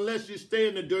down unless you stay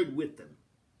in the dirt with him.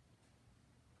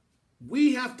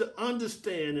 We have to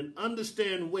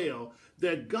understand well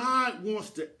that God wants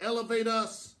to elevate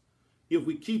us if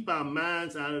we keep our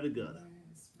minds out of the gutter.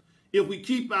 If we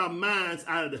keep our minds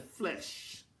out of the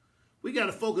flesh. We got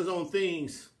to focus on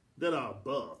things that are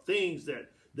above, things that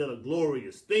are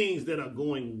glorious, things that are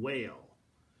going well.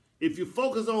 If you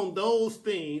focus on those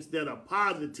things that are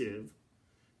positive,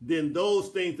 then those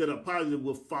things that are positive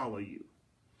will follow you.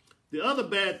 The other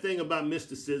bad thing about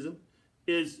mysticism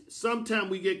is sometimes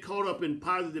we get caught up in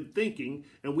positive thinking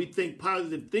and we think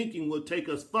positive thinking will take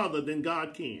us further than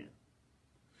God can.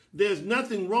 There's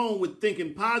nothing wrong with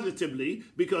thinking positively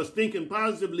because thinking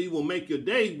positively will make your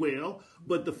day well.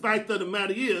 But the fact of the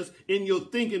matter is, in your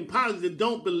thinking positive,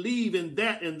 don't believe in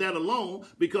that and that alone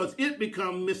because it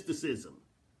becomes mysticism.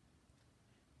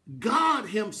 God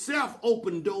himself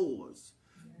opened doors.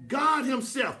 God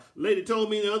himself. Lady told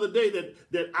me the other day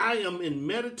that I am in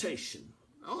meditation.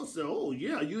 I said, oh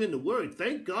yeah, you're in the Word.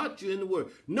 Thank God you're in the Word.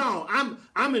 No,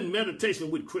 I'm in meditation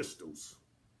with crystals.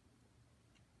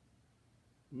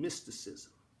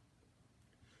 Mysticism.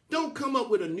 Don't come up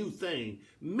with a new thing.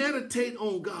 Meditate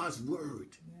on God's Word.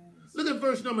 Yes. Look at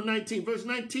verse number 19. Verse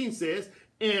 19 says,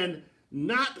 and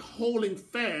not holding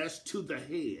fast to the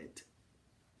head.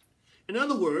 In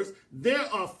other words, there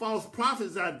are false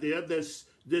prophets out there that's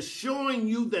showing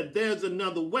you that there's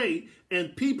another way,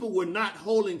 and people were not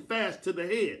holding fast to the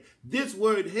head. This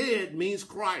word head means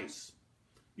Christ.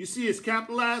 You see it's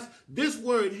capitalized? This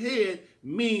word head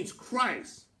means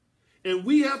Christ. And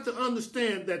we have to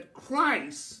understand that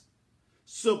Christ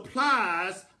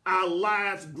supplies our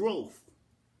life's growth.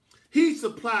 He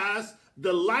supplies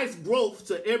the life growth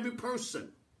to every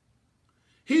person.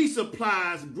 He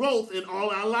supplies growth in all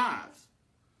our lives.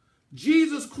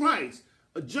 Jesus Christ,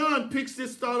 John picks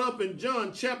this thought up in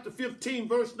John chapter 15,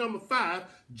 verse number 5.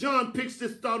 John picks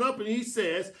this thought up and he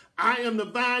says, I am the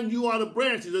vine, you are the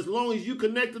branches. As long as you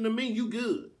connected to me, you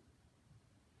good.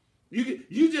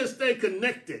 You just stay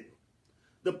connected.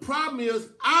 The problem is,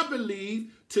 I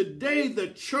believe today the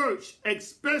church,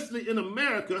 especially in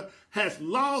America, has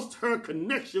lost her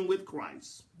connection with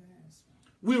Christ. Yes.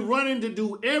 We're running to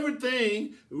do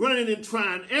everything, running and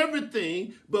trying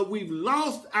everything, but we've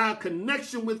lost our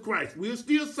connection with Christ. We're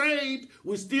still saved.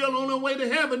 We're still on our way to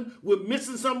heaven. We're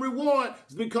missing some reward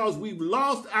because we've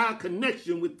lost our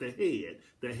connection with the head.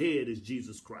 The head is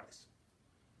Jesus Christ.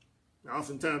 I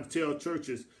oftentimes tell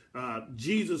churches,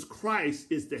 Jesus Christ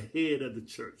is the head of the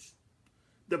church.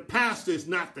 The pastor is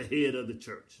not the head of the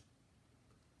church.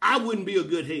 I wouldn't be a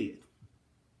good head.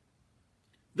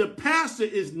 The pastor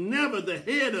is never the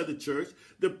head of the church.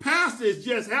 The pastor is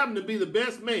just happen to be the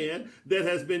best man that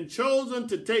has been chosen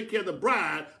to take care of the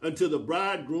bride until the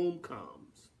bridegroom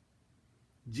comes.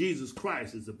 Jesus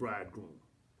Christ is the bridegroom.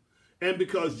 And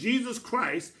because Jesus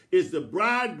Christ is the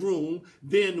bridegroom,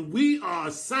 then we are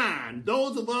assigned,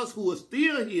 those of us who are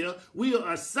still here, we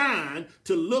are assigned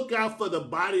to look out for the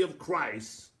body of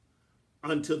Christ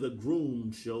until the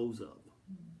groom shows up.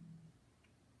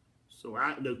 So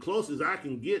the closest I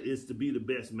can get is to be the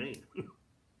best man.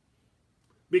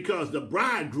 Because the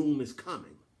bridegroom is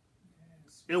coming.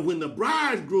 Yes. And when the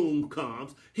bridegroom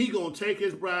comes, he going to take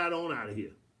his bride on out of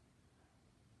here.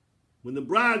 When the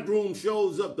bridegroom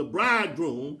shows up, the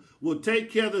bridegroom will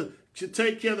take care of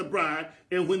the bride.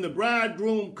 And when the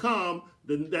bridegroom comes,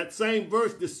 that same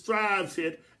verse describes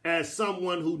it as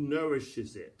someone who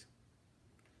nourishes it.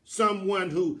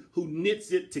 Someone who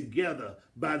knits it together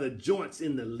by the joints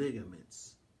in the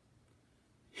ligaments.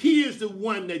 He is the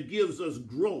one that gives us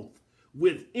growth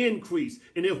with increase.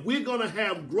 And if we're going to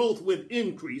have growth with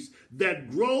increase,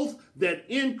 that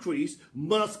increase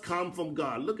must come from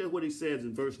God. Look at what he says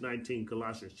in verse 19,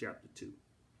 Colossians chapter 2.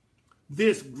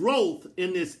 This growth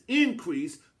and this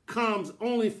increase comes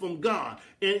only from God.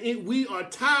 And we are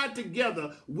tied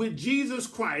together with Jesus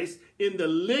Christ in the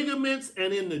ligaments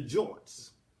and in the joints.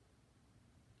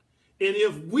 And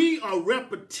if we are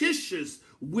repetitious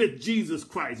with Jesus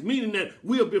Christ, meaning that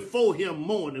we are before him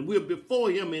morning, we are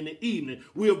before him in the evening,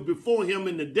 we are before him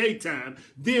in the daytime,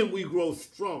 then we grow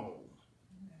strong.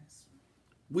 Yes.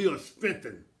 We are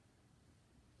strengthened.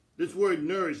 This word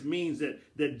nourish means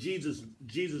that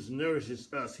Jesus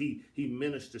nourishes us. He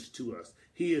ministers to us.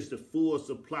 He is the full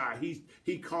supply.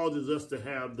 He causes us to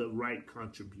have the right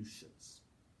contributions.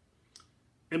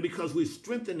 And because we're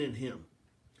strengthened in him,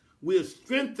 we're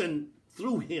strengthened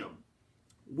through him.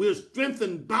 We're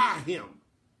strengthened by him.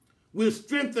 We're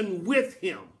strengthened with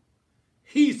him.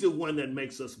 He's the one that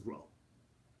makes us grow.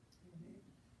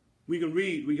 We can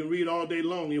read all day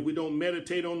long. If we don't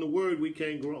meditate on the word, we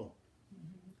can't grow.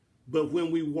 But when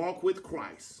we walk with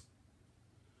Christ,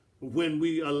 when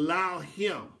we allow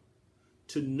him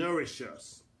to nourish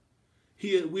us,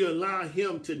 we allow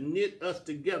him to knit us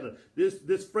together.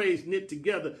 This phrase, knit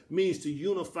together, means to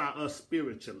unify us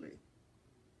spiritually,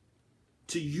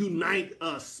 to unite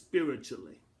us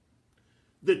spiritually.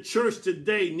 The church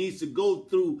today needs to go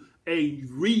through a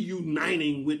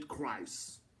reuniting with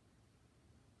Christ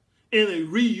and a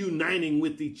reuniting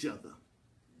with each other.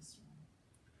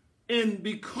 And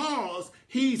because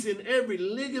he's in every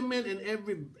ligament and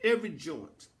every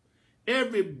joint,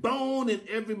 every bone and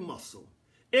every muscle,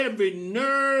 every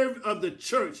nerve of the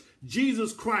church,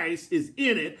 Jesus Christ is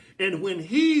in it. And when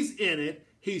he's in it,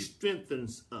 he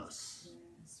strengthens us.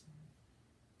 Yes.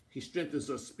 He strengthens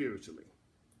us spiritually.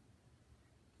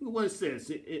 Look what it says.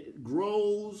 It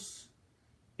grows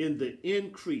in the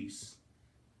increase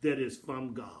that is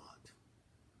from God.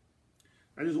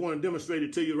 I just want to demonstrate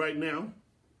it to you right now.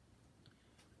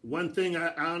 One thing I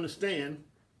understand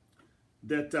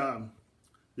that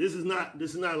this is not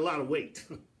a lot of weight.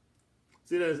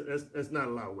 See, that's not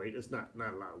a lot of weight. It's not a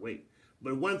lot of weight.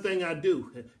 But one thing I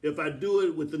do, if I do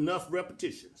it with enough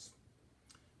repetitions,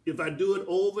 if I do it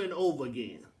over and over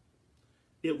again,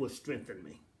 it will strengthen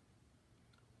me.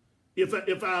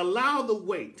 If I allow the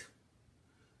weight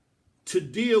to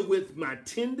deal with my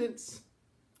tendons,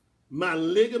 my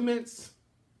ligaments,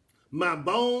 my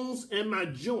bones, and my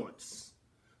joints,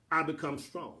 I become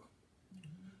strong.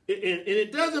 And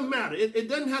it doesn't matter. It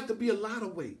doesn't have to be a lot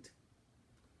of weight.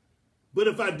 But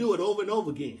if I do it over and over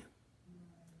again,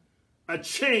 a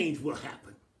change will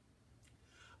happen.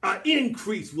 An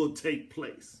increase will take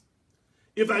place.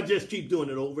 If I just keep doing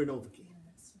it over and over again.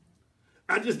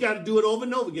 I just got to do it over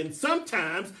and over again.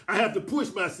 Sometimes I have to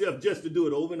push myself just to do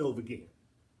it over and over again.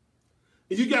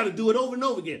 And you got to do it over and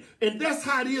over again. And that's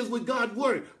how it is with God's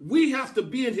word. We have to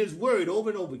be in his word over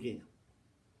and over again.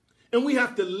 And we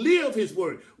have to live his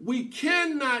word. We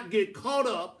cannot get caught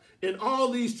up in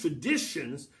all these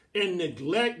traditions and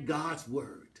neglect God's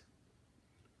word.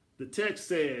 The text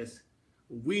says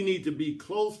we need to be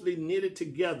closely knitted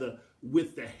together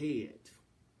with the head.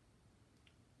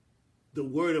 The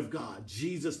word of God,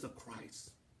 Jesus the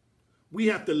Christ. We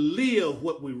have to live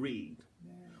what we read.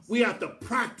 Yes. We have to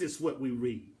practice what we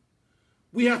read.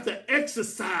 We have to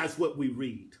exercise what we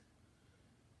read.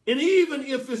 And even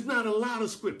if it's not a lot of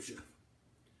scripture,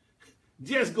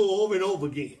 just go over and over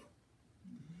again.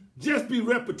 Just be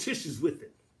repetitious with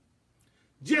it.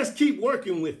 Just keep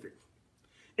working with it.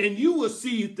 And you will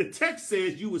see, the text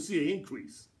says you will see an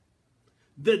increase.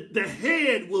 The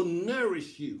head will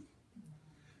nourish you.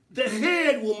 The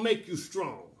head will make you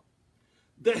strong.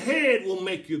 The head will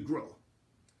make you grow.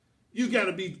 You got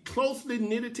to be closely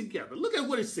knitted together. Look at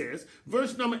what it says.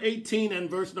 Verse number 18 and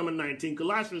verse number 19.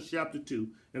 Colossians chapter 2.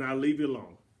 And I'll leave you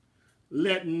alone.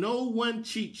 Let no one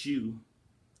cheat you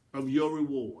of your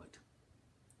reward,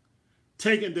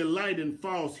 taking delight in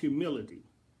false humility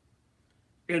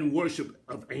and worship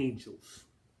of angels,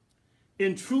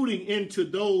 intruding into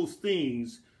those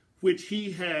things which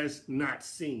he has not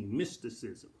seen,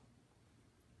 mysticism.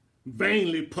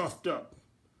 vainly puffed up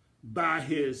by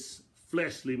his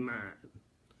fleshly mind,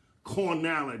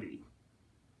 carnality,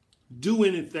 do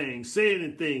anything, say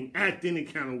anything, act any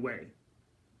kind of way,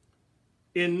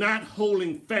 and not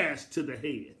holding fast to the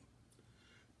head.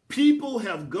 People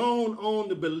have gone on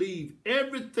to believe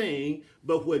everything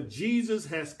but what Jesus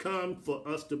has come for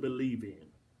us to believe in.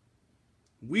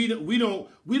 We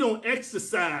don't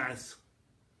exercise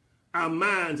our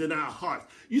minds and our hearts.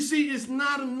 You see, it's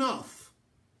not enough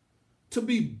to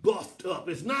be buffed up.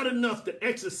 It's not enough to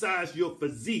exercise your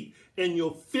physique and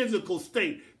your physical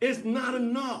state. It's not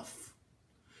enough.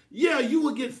 Yeah, you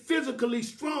will get physically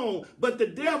strong, but the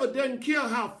devil doesn't care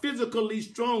how physically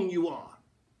strong you are.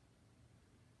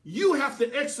 You have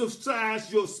to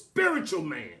exercise your spiritual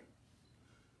man.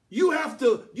 You have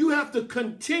to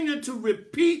continue to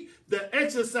repeat the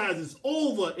exercises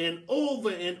over and over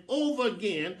and over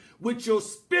again with your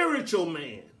spiritual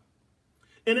man.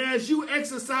 And as you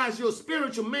exercise your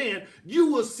spiritual man,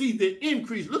 you will see the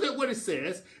increase. Look at what it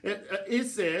says. It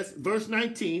says, verse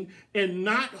 19, and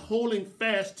not holding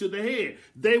fast to the head.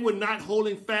 They were not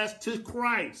holding fast to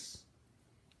Christ.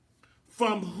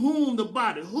 From whom the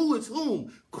body, who is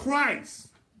whom? Christ.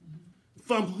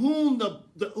 From whom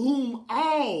whom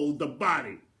all the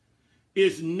body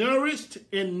is nourished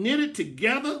and knit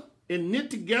together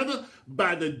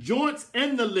by the joints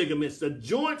and the ligaments. The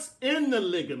joints and the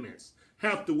ligaments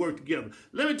have to work together.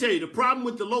 Let me tell you, the problem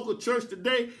with the local church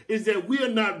today is that we are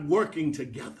not working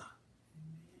together.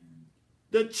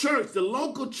 The church, the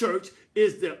local church,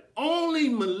 is the only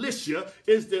militia,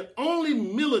 is the only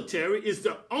military, is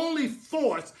the only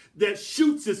force that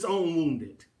shoots its own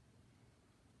wounded.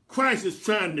 Christ is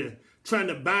trying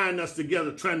to bind us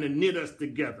together, trying to knit us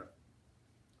together.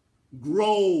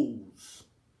 Grows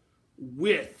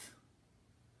with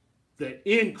the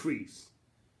increase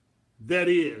that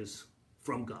is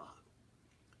from God.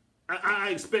 I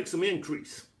expect some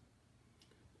increase.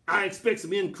 I expect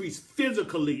some increase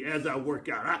physically as I work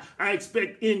out. I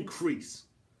expect increase.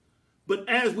 But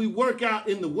as we work out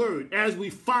in the word, as we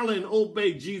follow and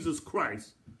obey Jesus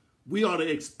Christ, we ought to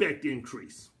expect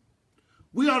increase.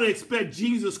 We ought to expect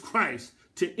Jesus Christ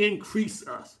to increase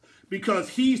us because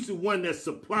he's the one that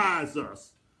supplies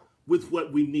us with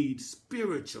what we need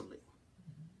spiritually.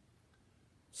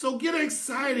 So get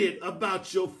excited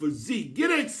about your physique.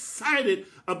 Get excited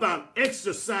about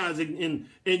exercising in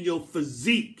your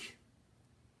physique.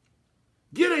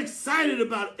 Get excited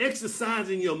about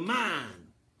exercising your mind.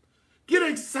 Get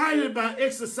excited about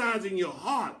exercising your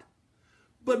heart.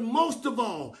 But most of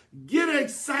all, get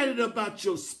excited about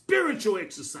your spiritual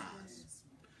exercise.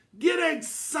 Get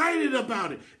excited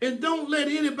about it. And don't let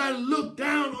anybody look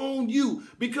down on you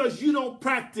because you don't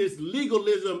practice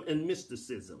legalism and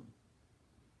mysticism.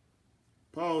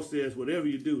 Paul says, whatever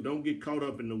you do, don't get caught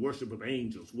up in the worship of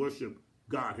angels. Worship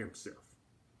God himself.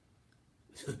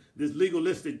 This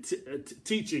legalistic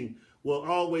teaching will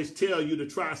always tell you to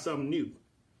try something new.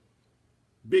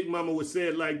 Big Mama would say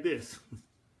it like this.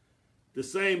 The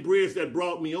same bridge that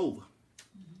brought me over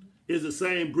is the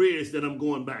same bridge that I'm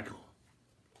going back on.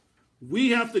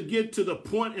 We have to get to the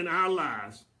point in our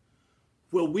lives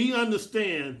where we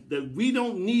understand that we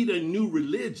don't need a new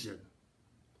religion.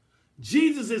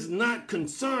 Jesus is not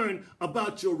concerned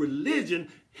about your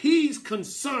religion. He's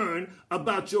concerned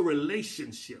about your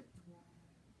relationship.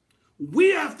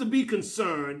 We have to be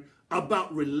concerned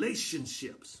about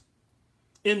relationships.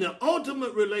 And the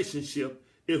ultimate relationship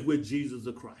is with Jesus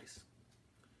the Christ.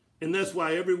 And that's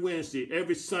why every Wednesday,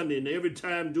 every Sunday, and every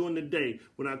time during the day,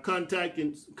 when I come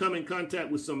in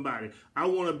contact with somebody, I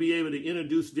want to be able to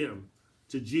introduce them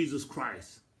to Jesus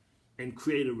Christ and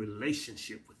create a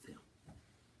relationship with them.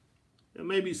 There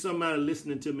may be somebody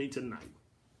listening to me tonight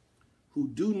who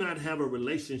do not have a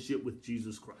relationship with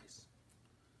Jesus Christ.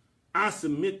 I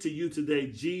submit to you today,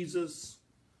 Jesus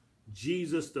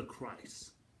the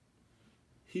Christ.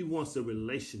 He wants a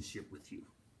relationship with you.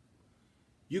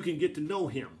 You can get to know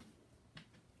him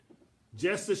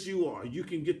just as you are. You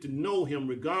can get to know him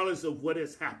regardless of what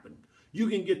has happened. You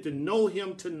can get to know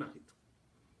him tonight.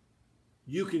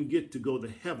 You can get to go to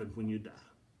heaven when you die.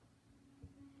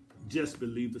 Just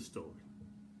believe the story.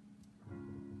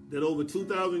 That over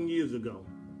 2,000 years ago,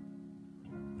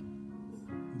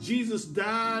 Jesus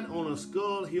died on a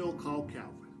skull hill called Calvary.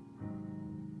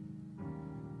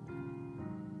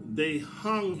 They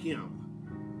hung him.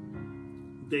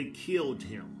 They killed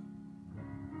him.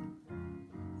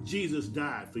 Jesus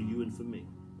died for you and for me.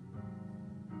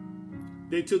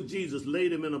 They took Jesus,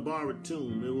 laid him in a borrowed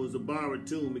tomb. It was a borrowed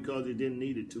tomb because he didn't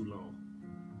need it too long.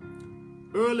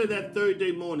 Early that third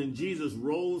day morning, Jesus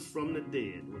rose from the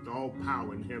dead with all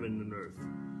power in heaven and earth.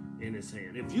 in his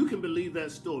hand. If you can believe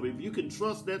that story, if you can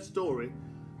trust that story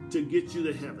to get you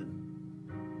to heaven,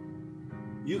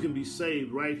 you can be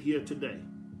saved right here today.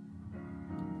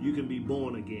 You can be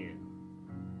born again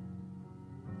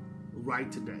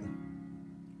right today.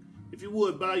 If you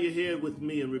would, bow your head with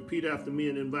me and repeat after me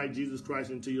and invite Jesus Christ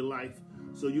into your life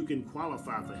so you can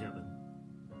qualify for heaven.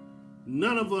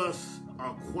 None of us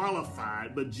are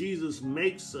qualified, but Jesus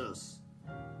makes us.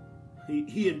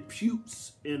 He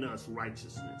imputes in us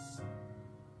righteousness.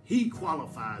 He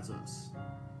qualifies us,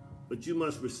 but you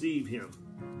must receive him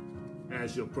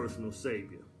as your personal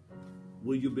Savior.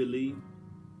 Will you believe?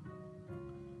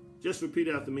 Just repeat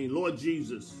after me. Lord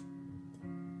Jesus,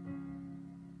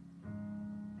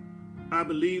 I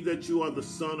believe that you are the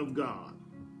Son of God.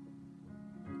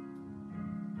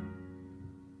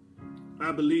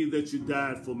 I believe that you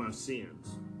died for my sins.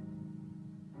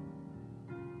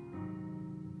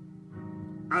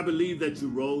 I believe that you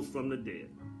rose from the dead.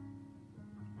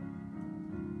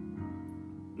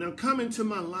 Now come into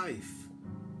my life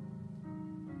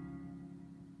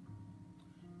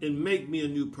and make me a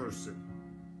new person.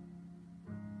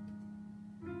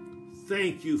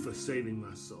 Thank you for saving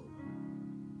my soul.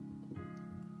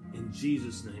 In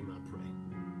Jesus' name I pray.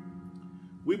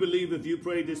 We believe if you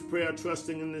prayed this prayer,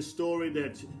 trusting in this story,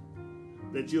 that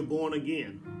you're born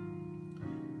again.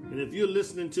 And if you're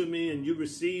listening to me and you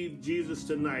received Jesus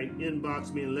tonight,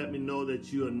 inbox me and let me know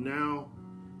that you are now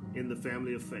in the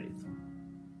family of faith.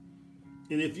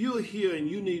 And if you're here and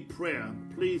you need prayer,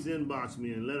 please inbox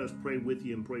me and let us pray with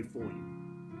you and pray for you.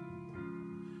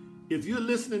 If you're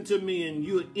listening to me and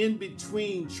you're in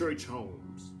between church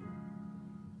homes,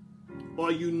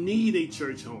 or you need a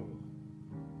church home,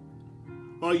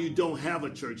 or you don't have a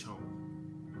church home,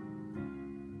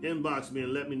 inbox me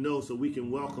and let me know so we can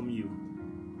welcome you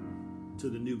to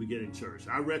the New Beginning Church.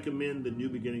 I recommend the New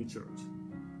Beginning Church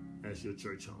as your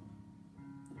church home.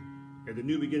 At the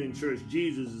New Beginning Church,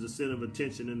 Jesus is the center of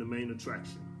attention and the main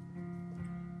attraction.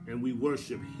 And we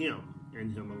worship him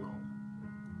and him alone.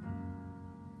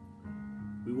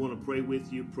 We want to pray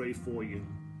with you, pray for you,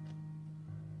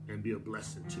 and be a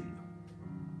blessing to you.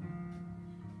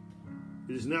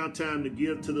 It is now time to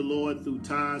give to the Lord through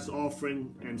tithes,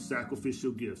 offering, and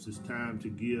sacrificial gifts. It's time to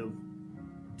give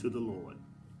to the Lord.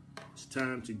 It's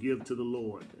time to give to the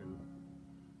Lord. And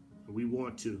we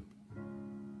want to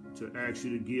ask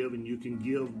you to give, and you can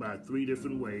give by 3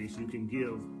 different ways. You can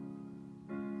give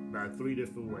by 3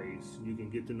 different ways. You can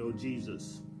get to know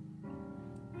Jesus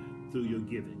through your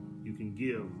giving. You can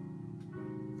give,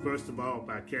 first of all,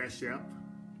 by Cash App.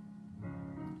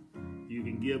 You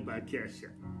can give by Cash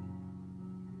App.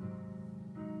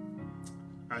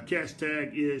 Our cash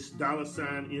tag is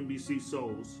 $NBC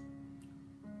Souls.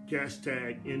 Cash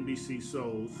tag NBC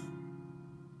Souls.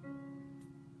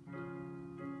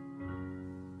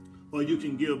 Or you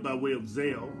can give by way of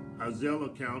Zelle. Our Zelle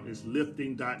account is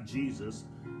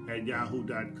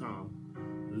lifting.jesus@yahoo.com.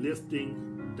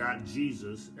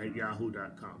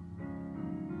 Lifting.jesus@yahoo.com.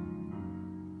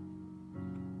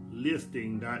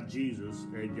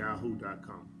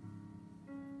 Lifting.jesus@yahoo.com.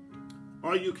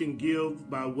 Or you can give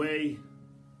by way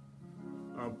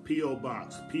of P.O.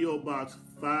 Box. P.O. Box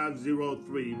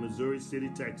 503, Missouri City,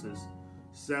 Texas,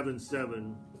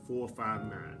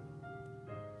 77459.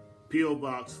 P.O.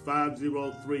 Box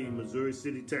 503, Missouri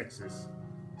City, Texas,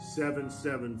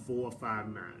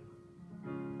 77459.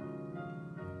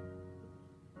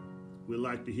 We'd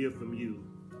like to hear from you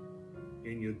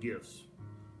in your gifts.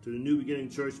 To the New Beginning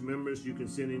Church members, you can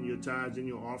send in your tithes and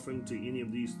your offering to any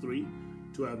of these 3.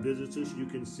 To our visitors, you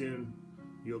can send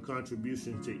your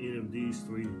contribution to any of these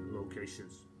 3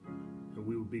 locations. And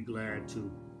we will be glad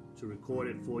to record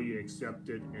it for you, accept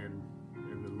it, and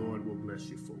the Lord will bless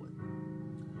you for it.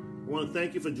 I want to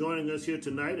thank you for joining us here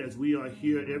tonight, as we are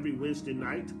here every Wednesday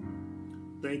night.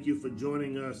 Thank you for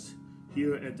joining us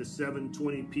here at the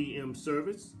 7:20 p.m.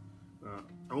 service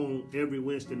on every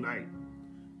Wednesday night.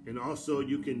 And also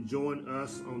you can join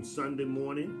us on Sunday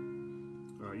morning.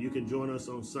 You can join us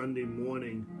on Sunday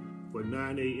morning for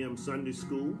 9 a.m. Sunday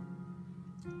school.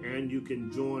 And you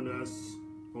can join us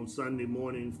on Sunday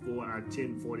morning for our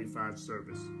 10:45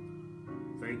 service.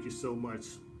 Thank you so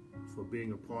much for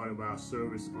being a part of our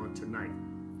service on tonight.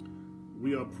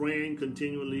 We are praying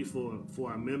continually for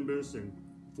our members and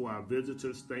for our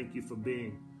visitors. Thank you for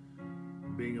being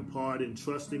a part and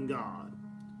trusting God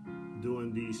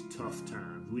during these tough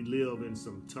times. We live in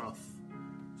some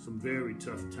very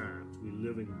tough times. We're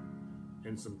living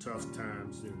in some tough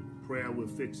times, and prayer will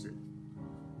fix it.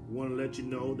 I want to let you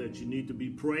know that you need to be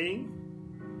praying.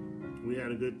 We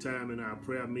had a good time in our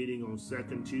prayer meeting on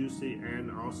 2nd Tuesday and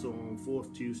also on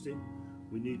 4th Tuesday.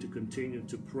 We need to continue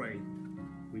to pray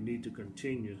we need to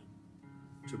continue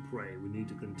to pray. We need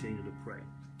to continue to pray.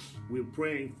 We're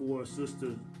praying for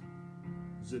Sister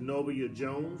Zenobia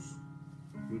Jones.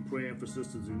 We're praying for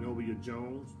Sister Zenobia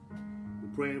Jones.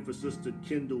 We're praying for Sister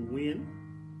Kendall Wynn.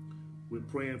 We're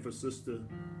praying for Sister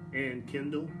Ann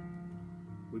Kendall.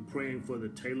 We're praying for the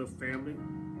Taylor family.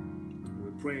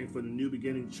 We're praying for the New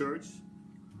Beginning Church,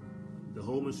 the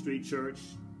Holman Street Church,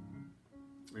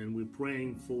 and we're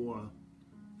praying for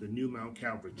the New Mount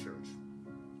Calvary Church.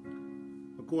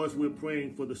 Of course, we're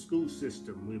praying for the school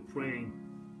system. We're praying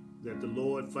that the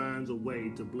Lord finds a way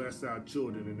to bless our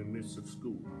children in the midst of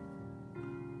school.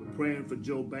 We're praying for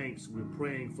Joe Banks. We're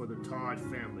praying for the Todd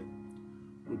family.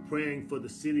 We're praying for the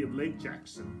city of Lake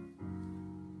Jackson.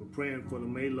 We're praying for the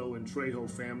Malo and Trejo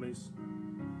families.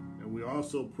 And we're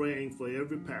also praying for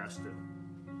every pastor,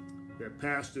 that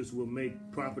pastors will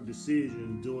make proper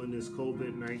decisions during this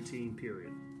COVID-19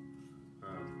 period.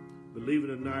 Believe it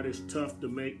or not, it's tough to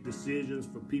make decisions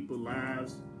for people's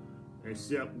lives,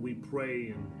 except we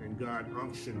pray and God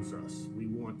unctions us. We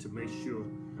want to make sure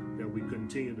that we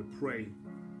continue to pray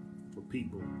for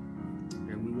people.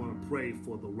 And we want to pray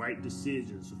for the right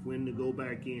decisions, when to go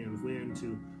back in, when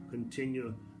to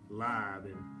continue live.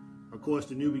 And of course,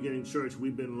 the New Beginning Church,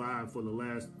 we've been live for the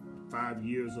last 5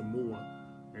 years or more.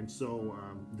 And so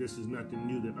this is nothing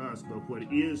new to us. But what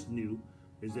is new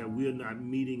is that we're not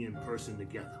meeting in person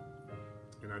together.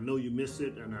 And I know you miss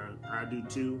it, and I do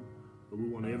too, but we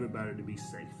want everybody to be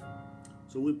safe.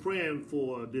 So we're praying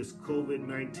for this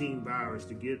COVID-19 virus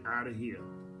to get out of here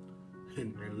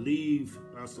and leave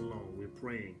us alone. We're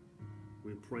praying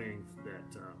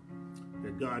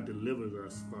that God delivers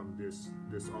us from this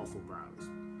awful virus.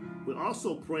 We're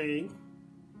also praying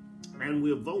and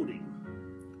we're voting.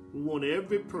 We want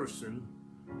every person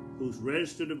who's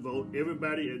registered to vote,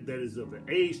 everybody that is of the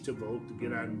age to vote, to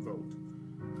get out and vote.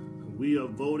 We are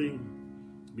voting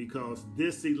because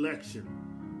this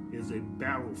election is a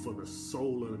battle for the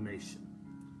soul of the nation.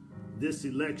 This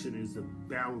election is a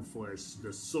battle for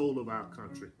the soul of our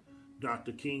country.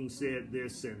 Dr. King said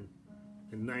this in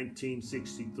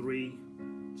 1963,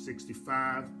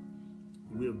 65.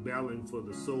 We're battling for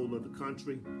the soul of the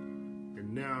country.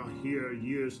 And now here,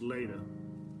 years later,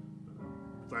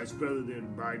 Vice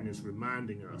President Biden is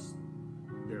reminding us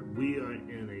that we are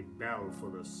in a battle for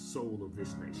the soul of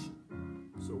this nation.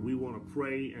 So we want to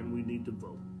pray and we need to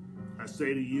vote. I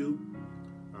say to you,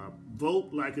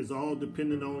 vote like it's all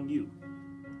dependent on you,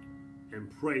 and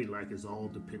pray like it's all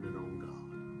dependent on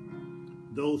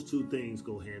God. Those two things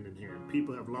go hand in hand.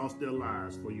 People have lost their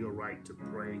lives for your right to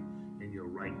pray and your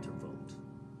right to vote.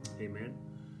 Amen.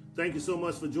 Thank you so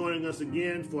much for joining us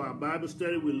again for our Bible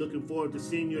study. We're looking forward to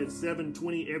seeing you at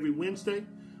 7:20 every Wednesday.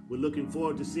 We're looking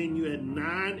forward to seeing you at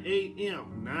 9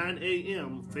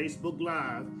 a.m. Facebook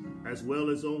Live, as well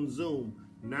as on Zoom.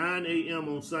 9 a.m.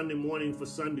 on Sunday morning for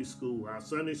Sunday school. Our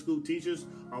Sunday school teachers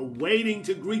are waiting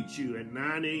to greet you at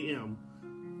 9 a.m.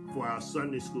 for our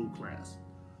Sunday school class.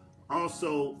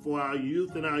 Also, for our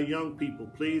youth and our young people,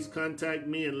 please contact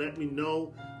me and let me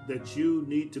know that you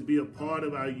need to be a part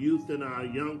of our youth and our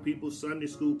young people Sunday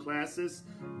school classes.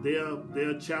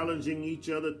 They're challenging each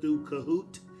other through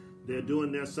Kahoot. They're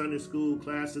doing their Sunday school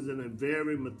classes in a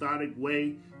very methodic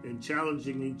way and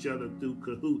challenging each other through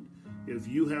Kahoot. If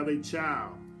you have a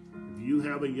child, if you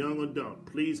have a young adult,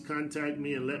 please contact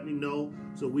me and let me know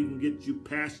so we can get you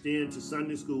passed into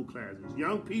Sunday school classes.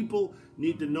 Young people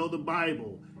need to know the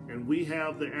Bible, and we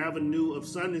have the avenue of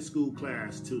Sunday school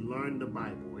class to learn the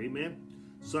Bible. Amen.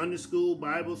 Sunday school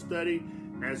Bible study,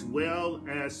 as well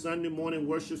as Sunday morning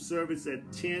worship service at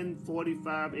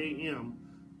 10:45 a.m.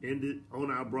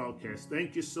 on our broadcast.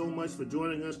 Thank you so much for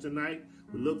joining us tonight.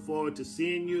 We look forward to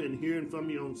seeing you and hearing from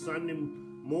you on Sunday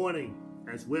morning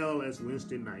as well as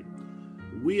Wednesday night.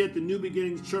 We at the New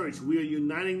Beginnings Church, we are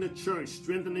uniting the church,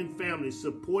 strengthening families,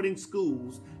 supporting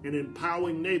schools, and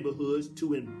empowering neighborhoods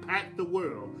to impact the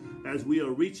world as we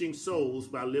are reaching souls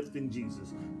by lifting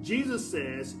Jesus. Jesus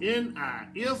says,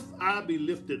 if I be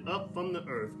lifted up from the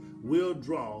earth, will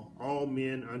draw all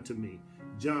men unto me.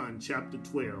 John chapter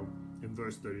 12 and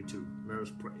verse 32. Let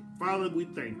us pray. Father, we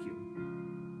thank you.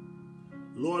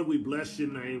 Lord, we bless your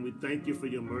name. We thank you for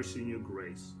your mercy and your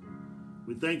grace.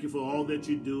 We thank you for all that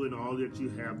you do and all that you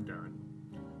have done.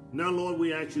 Now, Lord,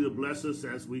 we ask you to bless us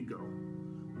as we go.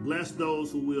 Bless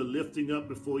those who we are lifting up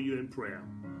before you in prayer.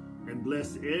 And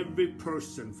bless every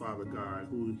person, Father God,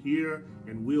 who will hear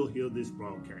and will hear this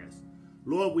broadcast.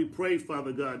 Lord, we pray,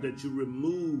 Father God, that you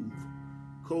remove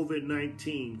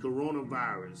COVID-19,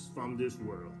 coronavirus, from this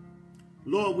world.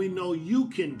 Lord, we know you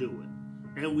can do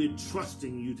it, and we're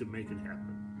trusting you to make it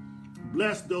happen.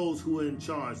 Bless those who are in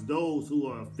charge, those who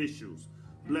are officials,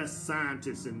 Bless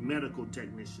scientists and medical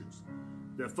technicians.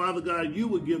 That, Father God, you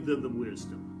would give them the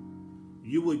wisdom.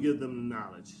 You would give them the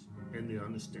knowledge and the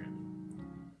understanding.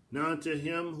 Now unto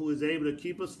him who is able to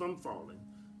keep us from falling,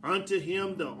 unto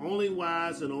him the only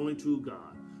wise and only true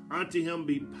God, unto him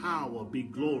be power, be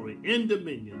glory, and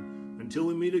dominion. Until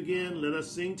we meet again, let us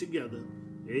sing together.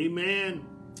 Amen,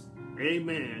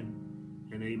 amen,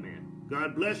 and amen.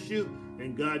 God bless you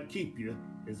and God keep you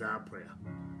is our prayer.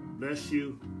 Bless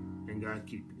you and God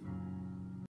keep you.